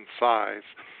limited in size.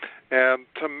 And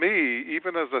to me,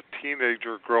 even as a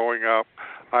teenager growing up,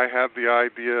 I had the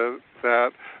idea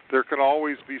that there can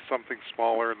always be something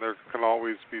smaller and there can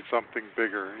always be something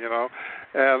bigger,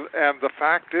 And the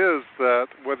fact is that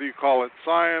whether you call it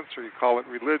science or you call it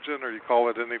religion or you call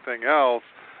it anything else,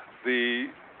 the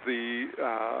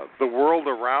world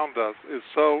around us is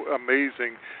so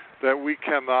amazing that we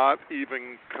cannot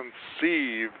even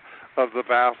conceive of the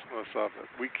vastness of it.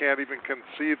 We can't even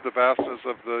conceive the vastness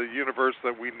of the universe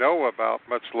that we know about,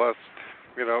 much less,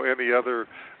 any other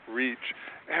reach.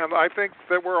 And I think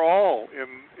that we're all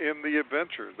in the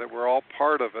adventure, that we're all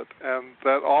part of it, and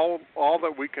that all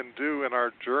that we can do in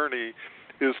our journey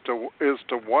is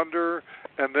to wonder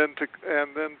and then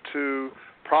to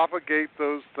propagate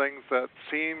those things that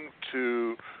seem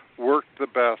to work the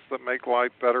best, that make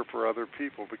life better for other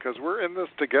people, because we're in this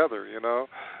together,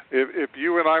 If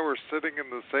you and I were sitting in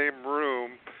the same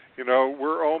room,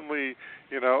 we're only,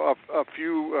 a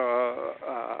few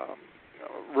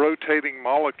rotating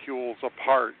molecules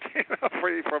apart,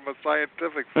 from a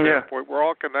scientific standpoint. We're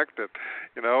all connected,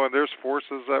 and there's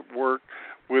forces at work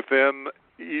within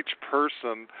each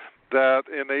person that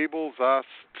enables us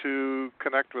to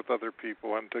connect with other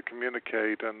people and to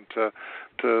communicate and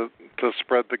to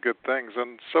spread the good things.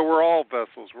 And so we're all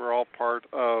vessels. We're all part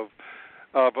of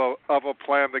a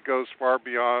plan that goes far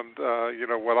beyond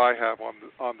what I have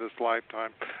on this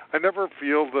lifetime. I never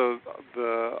feel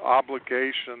the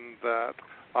obligation that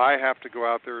I have to go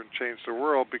out there and change the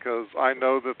world, because I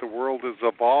know that the world is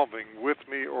evolving with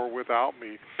me or without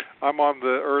me. I'm on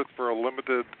the earth for a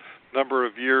limited number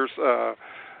of years,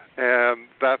 and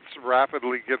that's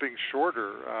rapidly getting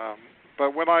shorter.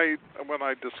 But when I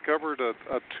discovered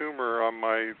a tumor on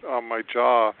my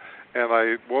jaw, and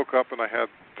I woke up and I had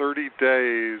 30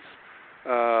 days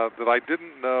that I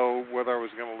didn't know whether I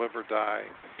was going to live or die,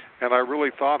 and I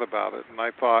really thought about it, and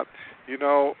I thought,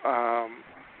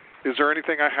 is there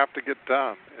anything I have to get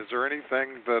done? Is there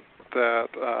anything that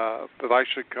I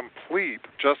should complete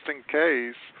just in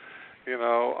case,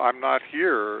 I'm not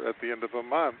here at the end of a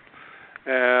month?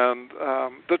 And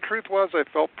the truth was, I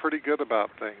felt pretty good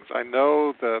about things. I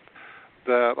know that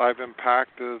I've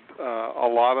impacted a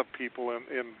lot of people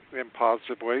in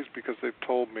positive ways because they've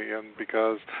told me, and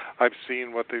because I've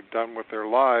seen what they've done with their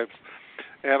lives.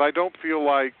 And I don't feel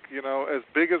like, as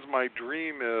big as my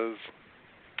dream is,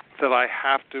 that I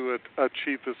have to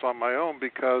achieve this on my own,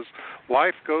 because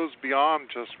life goes beyond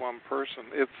just one person.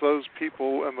 It's those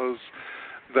people and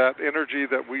that energy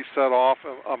that we set off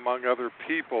among other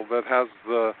people that has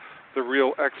the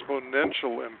real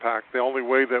exponential impact. The only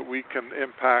way that we can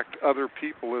impact other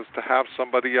people is to have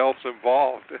somebody else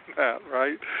involved in that,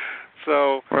 right?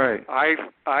 So right.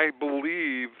 I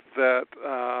believe that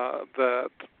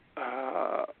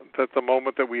the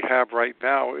moment that we have right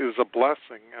now is a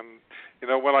blessing. And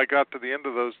when I got to the end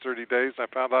of those 30 days, I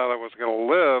found out I was going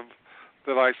to live.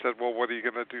 That I said, well, what are you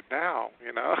going to do now?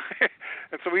 And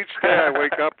so each day I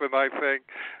wake up and I think,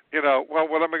 well,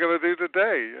 what am I going to do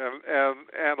today?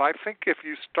 And I think if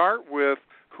you start with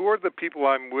who are the people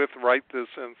I'm with right this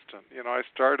instant. I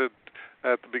started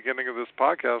at the beginning of this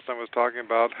podcast. I was talking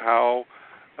about how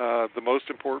the most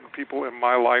important people in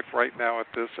my life right now at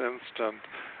this instant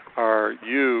are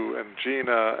you and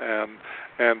Gina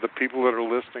and the people that are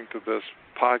listening to this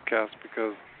podcast,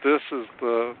 because this is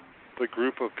the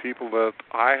group of people that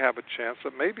I have a chance.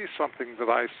 It may be something that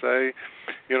I say,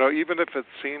 even if it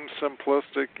seems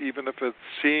simplistic, even if it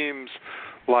seems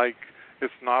like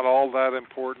it's not all that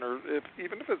important, or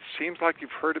even if it seems like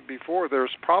you've heard it before,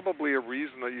 there's probably a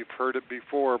reason that you've heard it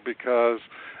before, because,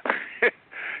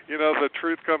 the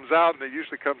truth comes out, and it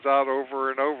usually comes out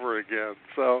over and over again.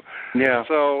 So yeah.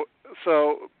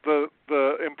 So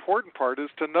the important part is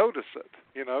to notice it,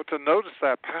 to notice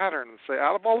that pattern and say,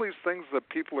 out of all these things that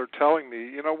people are telling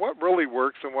me, what really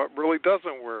works and what really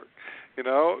doesn't work. Is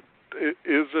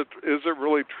it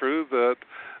really true that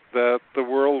the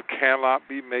world cannot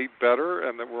be made better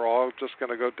and that we're all just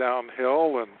going to go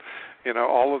downhill and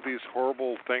all of these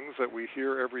horrible things that we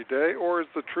hear every day? Or is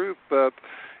the truth that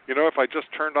if I just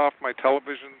turned off my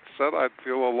television set, I'd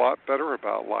feel a lot better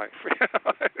about life?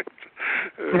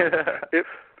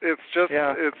 It's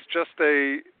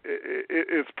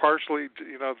partially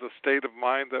the state of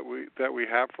mind that we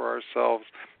have for ourselves,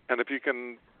 and if you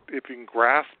can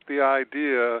grasp the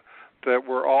idea that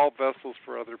we're all vessels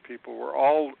for other people, we're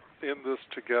all in this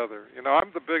together.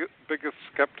 I'm the biggest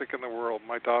skeptic in the world.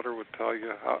 My daughter would tell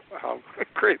you how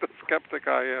great a skeptic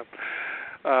I am.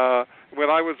 When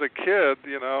I was a kid,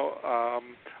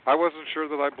 I wasn't sure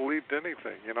that I believed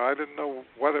anything. I didn't know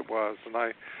what it was, and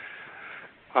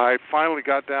I finally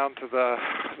got down to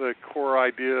the core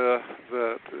idea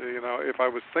that if I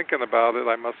was thinking about it,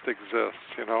 I must exist.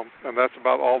 And that's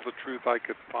about all the truth I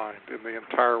could find in the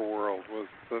entire world was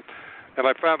that. And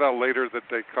I found out later that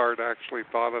Descartes actually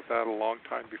thought of that a long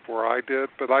time before I did,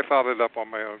 but I thought it up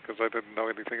on my own because I didn't know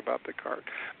anything about Descartes.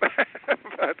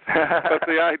 but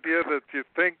the idea that you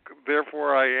think,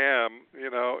 therefore I am,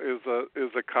 is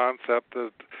a concept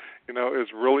that,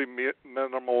 is really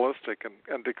minimalistic.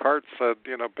 And Descartes said,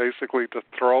 basically to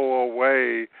throw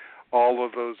away all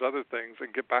of those other things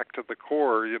and get back to the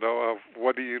core, of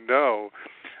what do you know?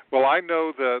 Well, I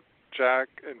know that Jack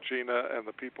and Gina and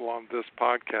the people on this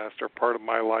podcast are part of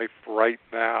my life right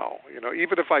now.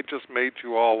 Even if I just made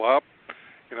you all up,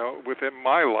 within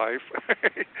my life,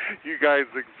 you guys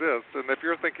exist. And if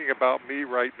you're thinking about me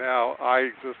right now, I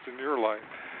exist in your life.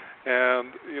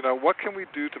 And, what can we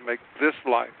do to make this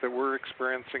life that we're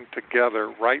experiencing together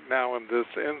right now in this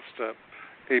instant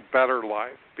a better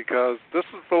life? Because this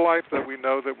is the life that we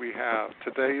know that we have.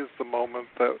 Today is the moment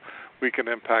that we can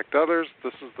impact others.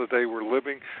 This is the day we're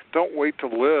living. Don't wait to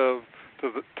live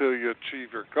till you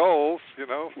achieve your goals.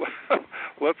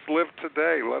 Let's live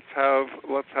today. Let's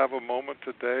have a moment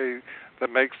today that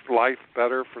makes life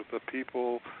better for the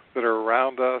people that are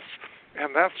around us.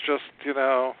 And that's just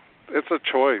it's a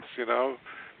choice.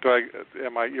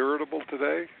 Am I irritable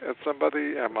today at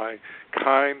somebody? Am I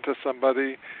kind to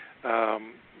somebody?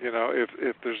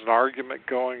 If there's an argument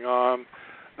going on,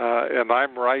 and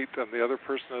I'm right and the other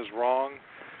person is wrong,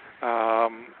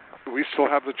 we still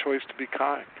have the choice to be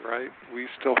kind, right? We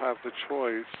still have the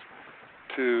choice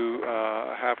to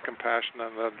have compassion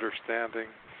and understanding,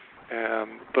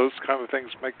 and those kind of things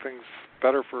make things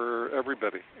better for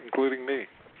everybody, including me.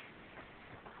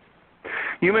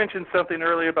 You mentioned something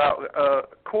earlier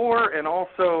about core and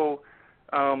also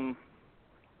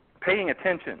paying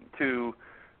attention to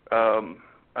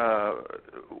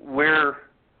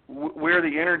where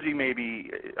the energy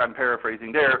maybe, I'm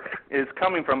paraphrasing there, is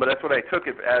coming from, but that's what I took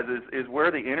it as, is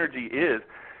where the energy is.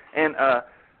 And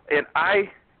I,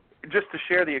 just to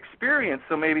share the experience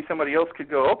so maybe somebody else could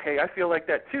go, okay, I feel like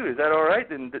that too. Is that all right?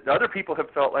 And other people have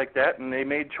felt like that, and they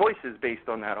made choices based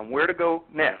on that, on where to go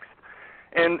next.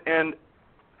 And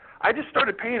I just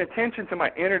started paying attention to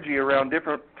my energy around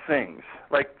different things,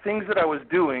 like things that I was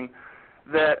doing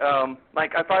that,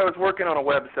 like if I was working on a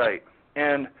website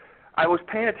and I was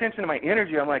paying attention to my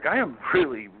energy, I'm like, I am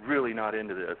really, really not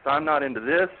into this. I'm not into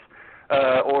this,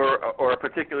 or a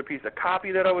particular piece of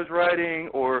copy that I was writing,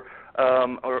 or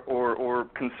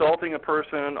consulting a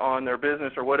person on their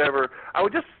business or whatever. I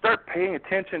would just start paying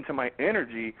attention to my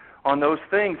energy on those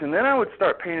things, and then I would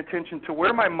start paying attention to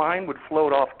where my mind would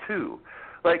float off to.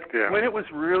 Like when it was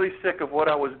really sick of what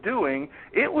I was doing,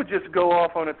 it would just go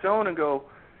off on its own and go,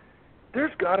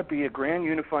 there's got to be a grand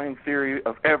unifying theory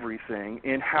of everything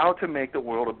in how to make the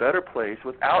world a better place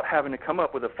without having to come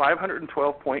up with a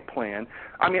 512-point plan.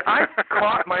 I mean, I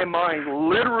caught my mind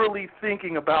literally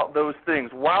thinking about those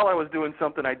things while I was doing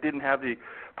something I didn't have the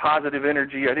positive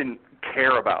energy I didn't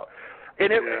care about.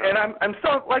 And I'm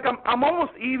so like I'm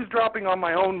almost eavesdropping on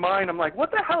my own mind. I'm like, what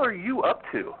the hell are you up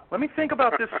to? Let me think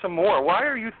about this some more. Why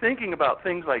are you thinking about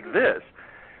things like this?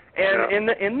 And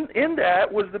in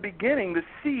that was the beginning, the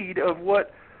seed of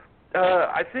what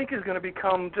I think is going to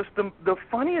become just the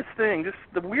funniest thing, just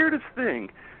the weirdest thing,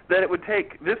 that it would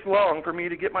take this long for me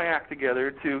to get my act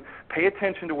together, to pay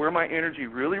attention to where my energy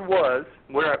really was,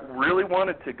 where I really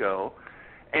wanted to go,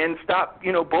 and stop,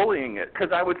 bullying it.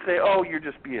 Because I would say, oh, you're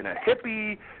just being a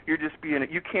hippie,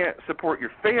 you can't support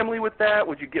your family with that,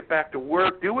 would you get back to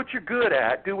work, do what you're good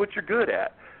at,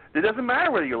 It doesn't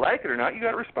matter whether you like it or not. You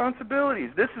got responsibilities.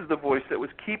 This is the voice that was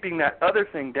keeping that other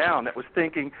thing down, that was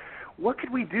thinking, what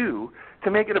could we do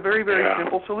to make it a very, very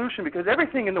simple solution? Because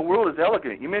everything in the world is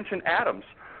elegant. You mentioned atoms.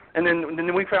 And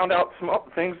then we found out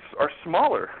things are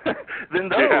smaller than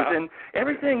those. Yeah. And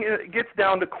everything gets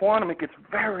down to quantum. It gets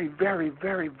very, very,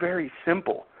 very, very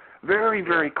simple, very,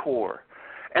 very core.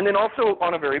 And then also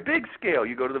on a very big scale,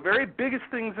 you go to the very biggest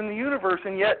things in the universe,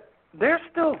 and yet they're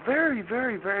still very,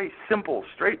 very, very simple,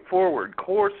 straightforward,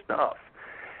 core stuff.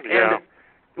 Yeah.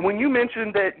 And when you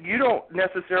mentioned that you don't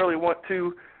necessarily want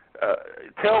to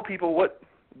tell people what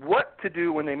to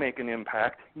do when they make an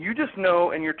impact, you just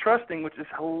know and you're trusting, which is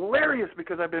hilarious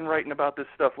because I've been writing about this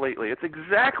stuff lately. It's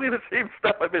exactly the same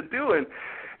stuff I've been doing.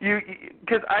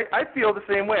 Because I feel the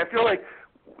same way. I feel like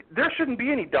there shouldn't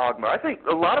be any dogma. I think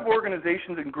a lot of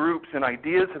organizations and groups and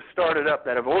ideas have started up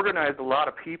that have organized a lot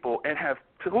of people and have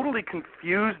totally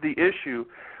confused the issue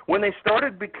when they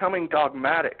started becoming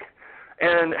dogmatic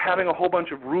and having a whole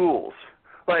bunch of rules.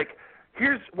 Like,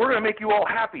 we're going to make you all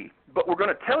happy, but we're going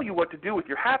to tell you what to do with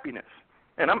your happiness.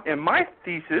 And my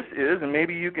thesis is, and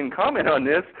maybe you can comment on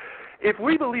this, if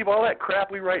we believe all that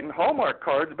crap we write in Hallmark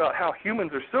cards about how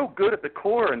humans are so good at the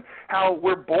core and how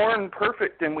we're born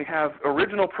perfect and we have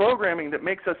original programming that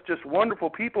makes us just wonderful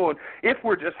people, and if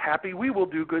we're just happy, we will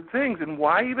do good things, and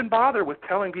why even bother with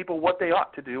telling people what they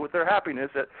ought to do with their happiness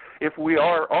if we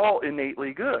are all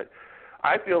innately good?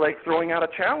 I feel like throwing out a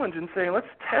challenge and saying, let's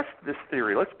test this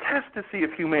theory. Let's test to see if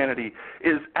humanity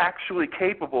is actually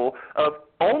capable of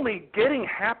only getting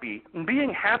happy and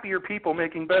being happier people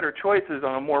making better choices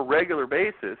on a more regular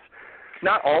basis.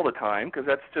 Not all the time, because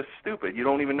that's just stupid. You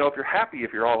don't even know if you're happy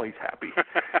if you're always happy.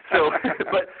 So,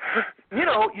 but you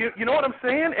know what I'm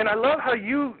saying? And I love how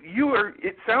you are.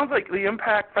 It sounds like the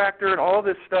impact factor and all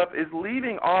this stuff is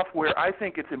leaving off where I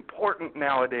think it's important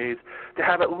nowadays to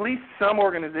have at least some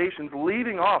organizations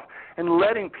leaving off and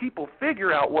letting people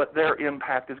figure out what their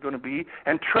impact is going to be,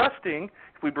 and trusting,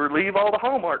 if we believe all the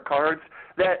Hallmark cards,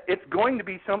 that it's going to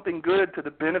be something good to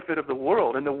the benefit of the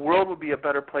world, and the world will be a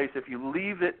better place if you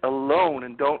leave it alone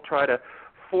and don't try to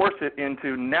force it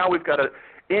into, now we've got to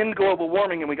end global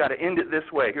warming and we've got to end it this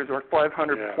way. Here's our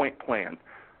 500-point plan.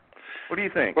 What do you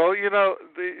think? Well,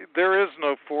 there is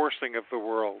no forcing of the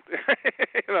world.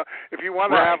 If you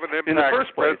want to have an impact,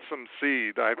 spread some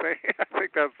seed. I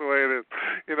think that's the way it is.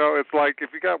 It's like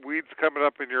if you got weeds coming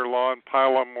up in your lawn,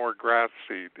 pile on more grass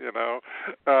seed.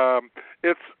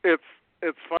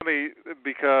 It's funny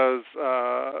because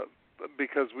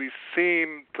we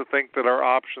seem to think that our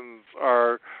options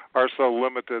are so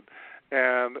limited.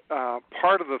 And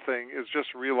part of the thing is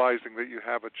just realizing that you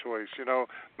have a choice.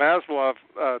 Maslow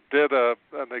did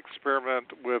an experiment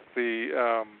with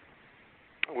the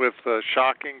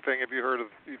shocking thing. You've heard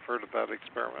of that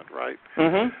experiment, right?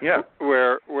 Mm-hmm. Yeah.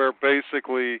 Where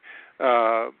basically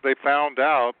they found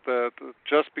out that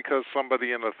just because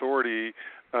somebody in authority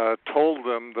told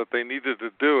them that they needed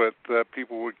to do it, that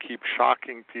people would keep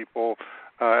shocking people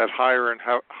at higher and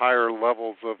higher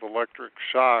levels of electric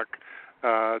shock.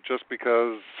 Just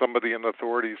because somebody in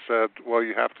authority said, well,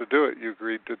 you have to do it. You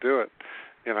agreed to do it,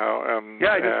 Yeah,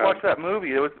 I just watched that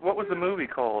movie. What was the movie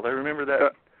called? I remember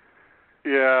that.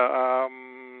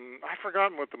 I've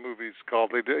forgotten what the movie's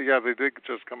called. They did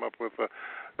just come up with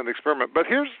an experiment. But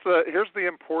here's the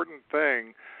important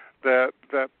thing that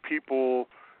people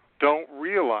don't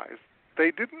realize. They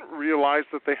didn't realize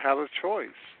that they had a choice.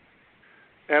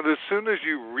 And as soon as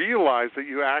you realize that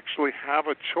you actually have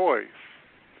a choice,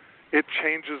 it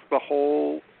changes the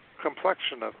whole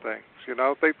complexion of things.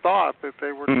 They thought that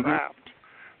they were trapped.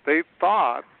 They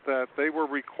thought that they were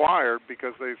required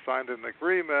because they signed an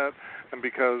agreement and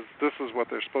because this is what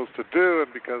they're supposed to do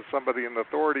and because somebody in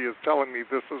authority is telling me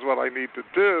this is what I need to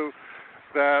do,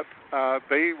 that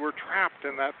they were trapped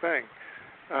in that thing.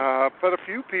 But a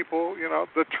few people,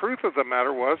 the truth of the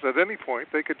matter was at any point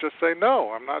they could just say,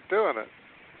 no, I'm not doing it.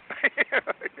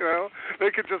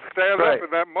 They could just stand up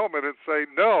in that moment and say,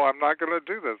 no, I'm not going to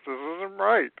do this. This isn't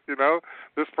right.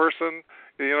 This person,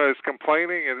 is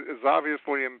complaining, is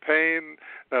obviously in pain,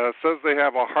 says they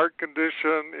have a heart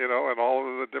condition, and all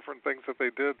of the different things that they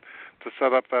did to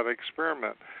set up that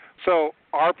experiment. So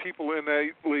are people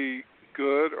innately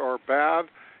good or bad?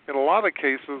 In a lot of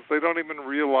cases, they don't even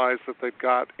realize that they've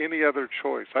got any other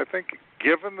choice. I think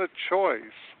given the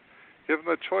choice,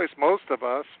 most of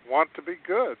us want to be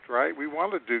good, right? We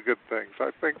want to do good things.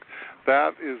 I think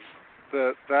that is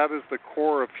the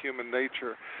core of human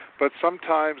nature. But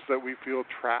sometimes that we feel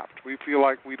trapped. We feel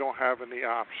like we don't have any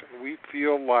option. We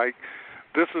feel like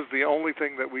this is the only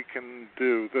thing that we can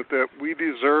do, that we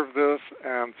deserve this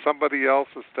and somebody else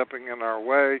is stepping in our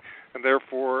way, and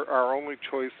therefore our only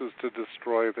choice is to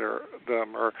destroy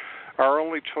them, or our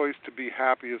only choice to be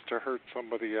happy is to hurt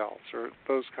somebody else, or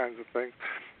those kinds of things.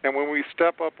 And when we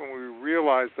step up and we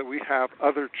realize that we have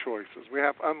other choices, we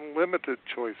have unlimited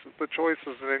choices, the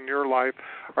choices in your life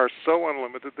are so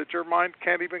unlimited that your mind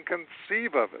can't even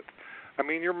conceive of it. I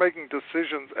mean, you're making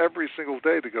decisions every single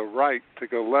day to go right, to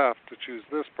go left, to choose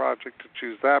this project, to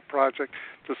choose that project,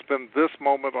 to spend this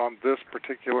moment on this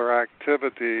particular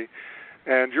activity,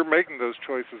 and you're making those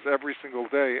choices every single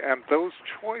day, and those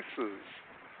choices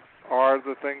are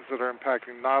the things that are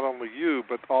impacting not only you,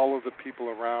 but all of the people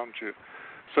around you.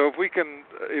 So if we can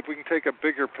take a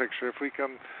bigger picture, if we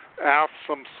can ask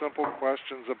some simple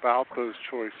questions about those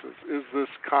choices: is this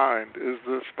kind? Is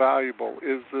this valuable?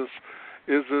 Is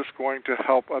this going to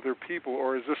help other people,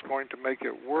 or is this going to make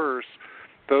it worse?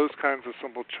 Those kinds of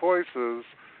simple choices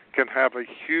can have a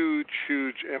huge,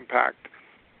 huge impact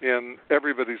in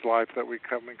everybody's life that we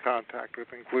come in contact with,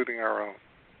 including our own.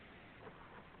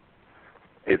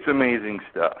 It's amazing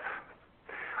stuff.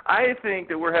 I think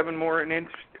that we're having more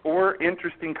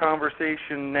interesting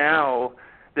conversation now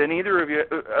than either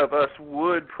of us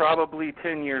would probably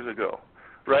 10 years ago.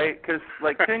 Right? Because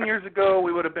like 10 years ago,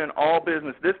 we would have been all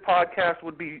business. This podcast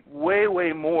would be way,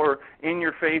 way more in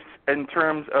your face in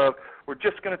terms of we're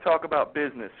just going to talk about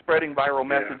business. Spreading viral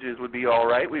messages would be all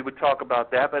right. We would talk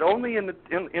about that, but only in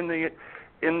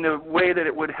the way that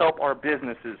it would help our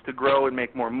businesses to grow and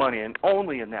make more money, and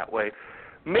only in that way.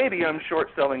 Maybe I'm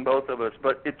short-selling both of us,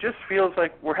 but it just feels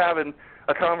like we're having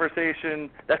a conversation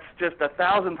that's just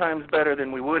 1,000 times better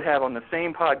than we would have on the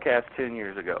same podcast 10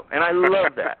 years ago, and I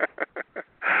love that.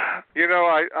 You know,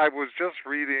 I was just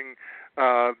reading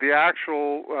the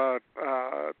actual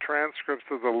transcripts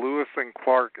of the Lewis and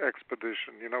Clark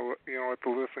expedition. You know what the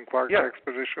Lewis and Clark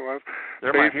expedition was?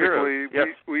 They're basically, my heroes. Yes.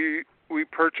 we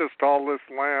purchased all this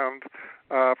land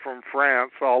from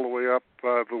France all the way up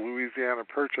the Louisiana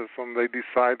Purchase, and they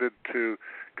decided to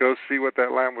go see what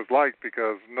that land was like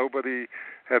because nobody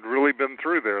had really been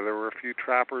through there. There were a few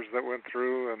trappers that went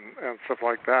through and stuff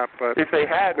like that. But if they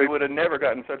had, we would have never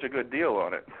gotten such a good deal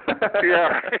on it.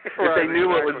 Yeah. If they knew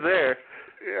what was there.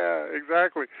 Yeah,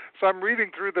 exactly. So I'm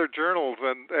reading through their journals,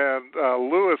 and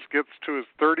Lewis gets to his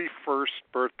 31st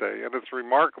birthday, and it's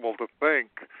remarkable to think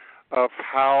of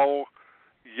how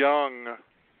young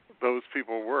those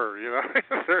people were. You know,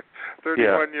 they're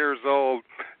 31 years old,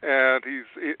 and he's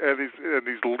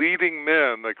leading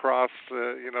men across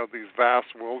these vast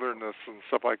wilderness and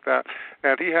stuff like that.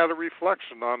 And he had a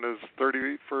reflection on his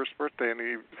 31st birthday,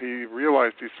 and he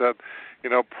realized, he said,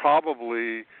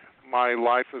 probably my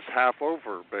life is half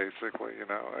over, basically,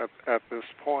 at this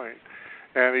point.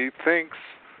 And he thinks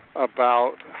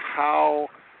about how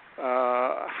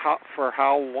for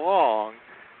how long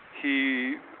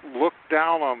he looked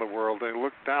down on the world, and he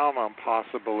looked down on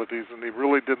possibilities, and he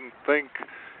really didn't think,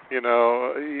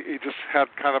 he just had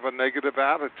kind of a negative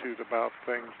attitude about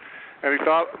things. And he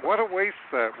thought, what a waste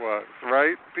that was,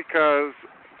 right? Because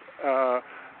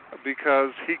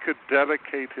he could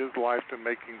dedicate his life to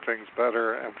making things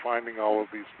better and finding all of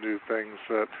these new things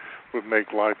that would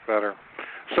make life better.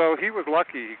 So he was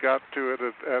lucky. He got to it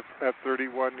at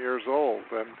 31 years old,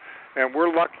 and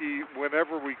we're lucky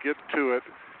whenever we get to it.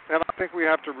 And I think we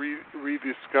have to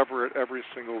rediscover it every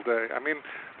single day. I mean,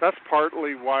 that's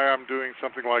partly why I'm doing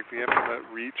something like the Infinite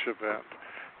Reach event.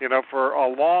 For a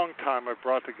long time, I've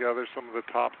brought together some of the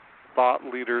top thought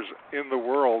leaders in the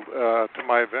world to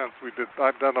my events.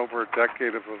 I've done over a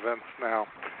decade of events now.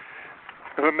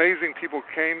 And amazing people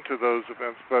came to those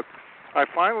events, but I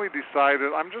finally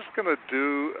decided I'm just going to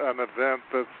do an event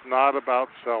that's not about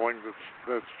selling,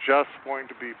 that's just going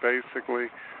to be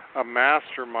basically a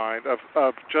mastermind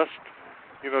of just,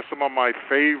 some of my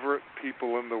favorite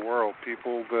people in the world,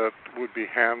 people that would be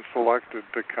hand-selected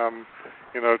to come,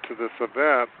 to this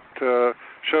event to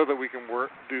show that we can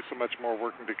do so much more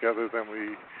working together than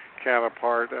we can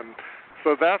apart. And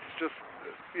so that's just,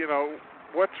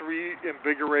 what's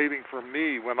reinvigorating for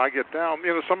me when I get down.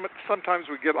 Sometimes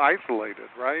we get isolated,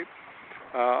 right?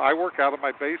 I work out of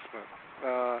my basement.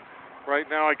 Right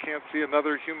now I can't see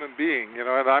another human being, and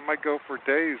I might go for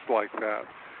days like that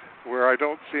where I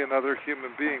don't see another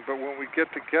human being. But when we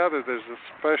get together, there's a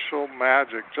special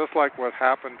magic, just like what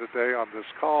happened today on this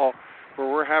call, where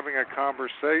we're having a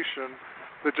conversation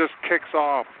that just kicks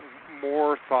off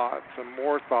more thoughts and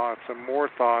more thoughts and more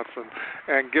thoughts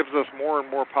and gives us more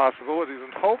and more possibilities.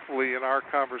 And hopefully in our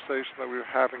conversation that we're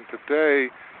having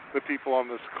today, the people on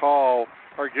this call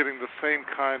are getting the same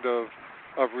kind of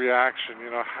reaction.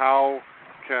 How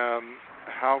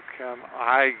how can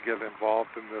I get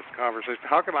involved in this conversation?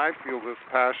 How can I feel this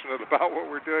passionate about what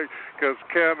we're doing? Because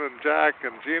Ken and Jack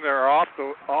and Gina are off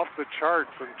the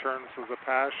charts in terms of the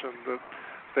passion that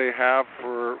they have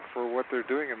for what they're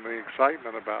doing and the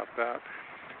excitement about that.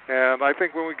 And I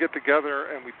think when we get together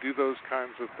and we do those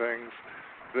kinds of things,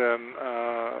 then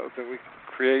we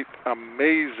create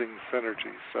amazing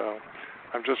synergy. So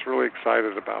I'm just really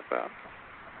excited about that.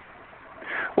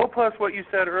 Well, plus what you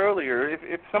said earlier,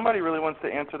 if somebody really wants to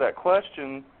answer that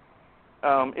question,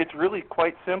 it's really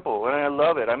quite simple, and I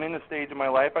love it. I'm in the stage of my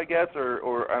life, I guess,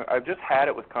 or I've just had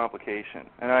it with complication.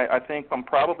 And I think I'm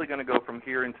probably going to go from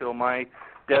here until my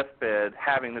deathbed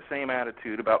having the same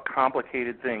attitude about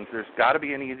complicated things. There's got to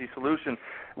be an easy solution.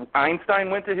 Einstein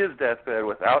went to his deathbed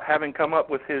without having come up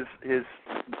with his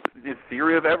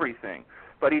theory of everything.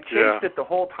 But he chased it the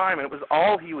whole time, and it was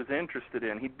all he was interested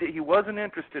in. He wasn't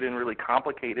interested in really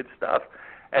complicated stuff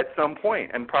at some point,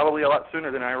 and probably a lot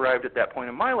sooner than I arrived at that point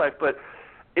in my life. But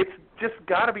it's just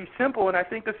got to be simple, and I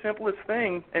think the simplest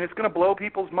thing, and it's going to blow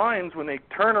people's minds when they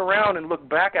turn around and look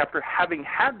back after having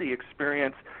had the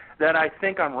experience, that I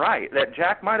think I'm right, that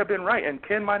Jack might have been right, and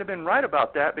Ken might have been right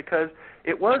about that, because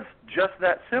it was just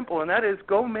that simple, and that is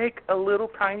go make a little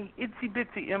tiny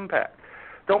itsy-bitsy impact.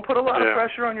 Don't put a lot of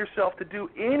pressure on yourself to do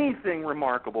anything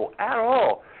remarkable at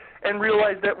all, and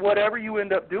realize that whatever you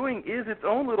end up doing is its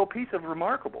own little piece of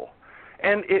remarkable.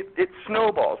 And it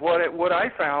snowballs. What I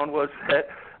found was that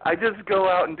I just go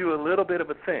out and do a little bit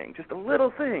of a thing, just a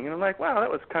little thing, and I'm like, wow, that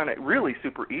was kind of really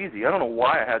super easy. I don't know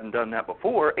why I hadn't done that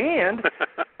before, and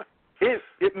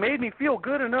it made me feel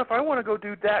good enough. I want to go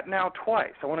do that now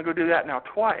twice.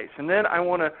 And then I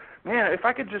want to, man, if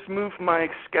I could just move my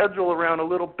schedule around a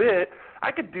little bit,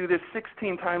 I could do this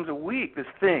 16 times a week, this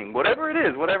thing, whatever it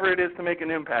is to make an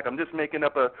impact. I'm just making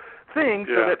up a thing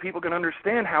so that people can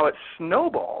understand how it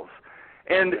snowballs.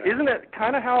 And isn't it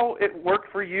kind of how it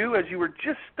worked for you as you were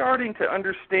just starting to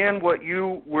understand what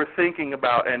you were thinking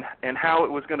about and how it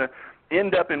was going to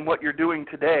end up in what you're doing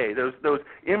today, those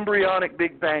embryonic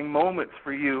Big Bang moments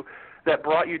for you that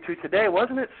brought you to today?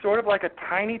 Wasn't it sort of like a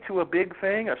tiny to a big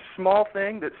thing, a small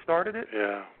thing that started it?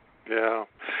 Yeah.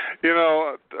 You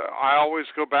know, I always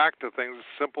go back to things,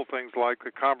 simple things like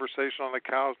the conversation on the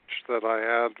couch that I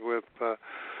had with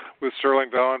Sterling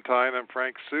Valentine and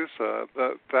Frank Sousa.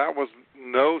 That was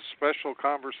no special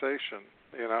conversation,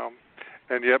 you know,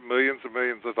 and yet millions and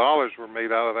millions of dollars were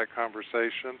made out of that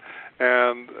conversation,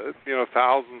 and you know,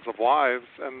 thousands of lives.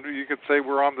 And you could say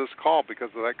we're on this call because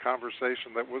of that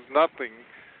conversation that was nothing,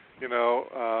 you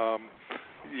know,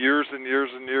 years and years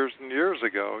and years and years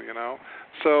ago, you know.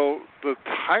 So the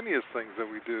tiniest things that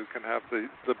we do can have the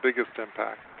biggest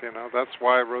impact, you know. That's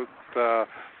why I wrote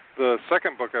the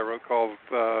second book I wrote called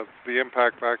The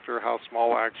Impact Factor, How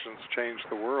Small Actions Change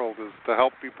the World, is to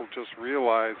help people just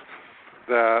realize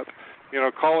that, you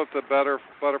know, call it the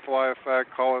butterfly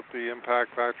effect, call it the impact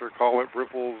factor, call it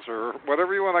ripples, or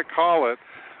whatever you want to call it,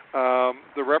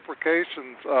 the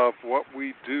replications of what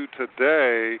we do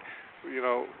today, you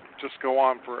know, just go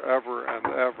on forever and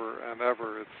ever and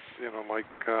ever. It's, you know, like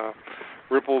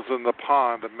ripples in the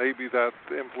pond, and maybe that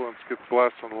influence gets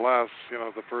less and less, you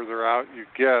know, the further out you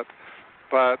get,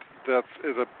 but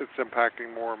it's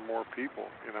impacting more and more people,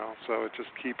 you know, so it just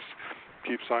keeps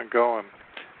on going.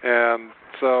 And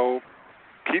so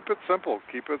keep it simple,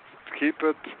 keep it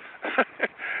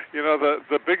you know,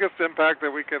 the biggest impact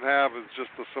that we can have is just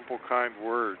a simple, kind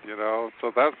word, you know.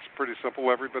 So that's pretty simple.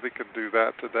 Everybody can do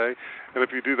that today. And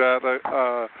if you do that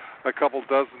a couple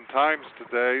dozen times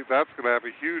today, that's going to have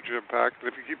a huge impact.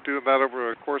 And if you keep doing that over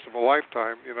the course of a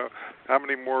lifetime, you know, how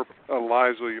many more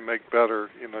lives will you make better,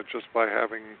 you know, just by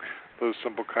having those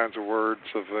simple kinds of words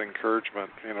of encouragement,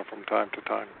 you know, from time to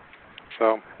time.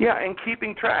 So yeah, and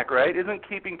keeping track, right? Isn't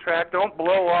keeping track? Don't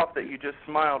blow off that you just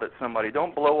smiled at somebody.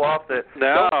 Don't blow off that.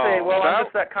 No, don't say, well, I'm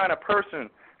just that kind of person.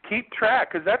 Keep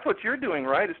track, because that's what you're doing,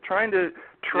 right? Is trying to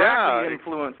track the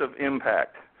influence of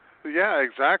impact. Yeah,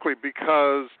 exactly,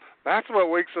 because that's what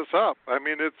wakes us up. I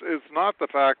mean, it's not the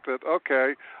fact that,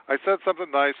 okay, I said something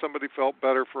nice, somebody felt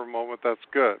better for a moment, that's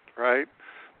good, right?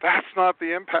 That's not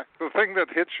the impact. The thing that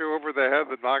hits you over the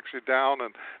head, that knocks you down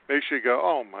and makes you go,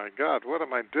 oh, my God, what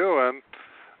am I doing,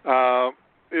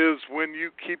 is when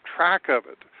you keep track of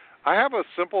it. I have a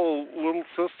simple little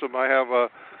system. I have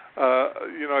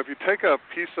you know, if you take a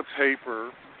piece of paper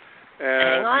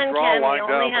and you draw a line down. Hang on, Ken,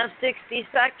 we only have 60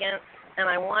 seconds, and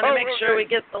I want to make sure we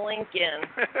get the link in.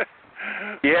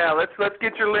 Yeah, let's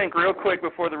get your link real quick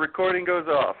before the recording goes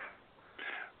off.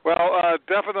 Well,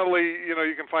 definitely,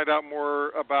 you can find out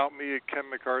more about me at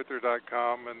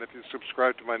kenmcarthur.com, and if you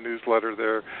subscribe to my newsletter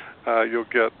there, you'll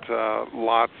get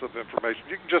lots of information.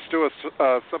 You can just do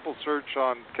a simple search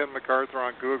on Ken McArthur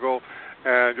on Google,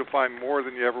 and you'll find more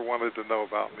than you ever wanted to know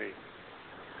about me.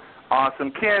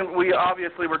 Awesome. Ken, we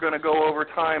obviously were going to go over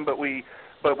time, but we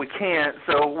can't,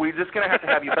 so we're just going to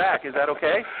have you back. Is that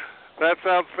okay? That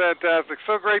sounds fantastic.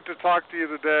 So great to talk to you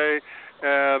today.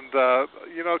 And,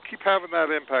 keep having that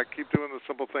impact. Keep doing the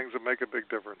simple things that make a big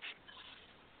difference.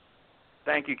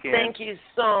 Thank you, Ken. Thank you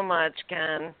so much,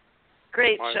 Ken.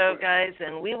 Great show, guys.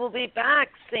 And we will be back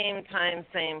same time,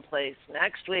 same place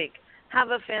next week. Have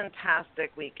a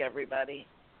fantastic week, everybody.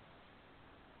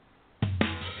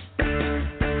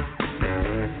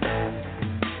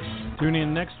 Tune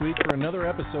in next week for another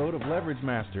episode of Leverage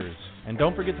Masters. And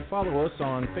don't forget to follow us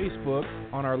on Facebook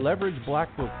on our Leverage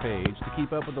Black Book page to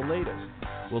keep up with the latest.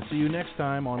 We'll see you next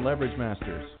time on Leverage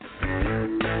Masters.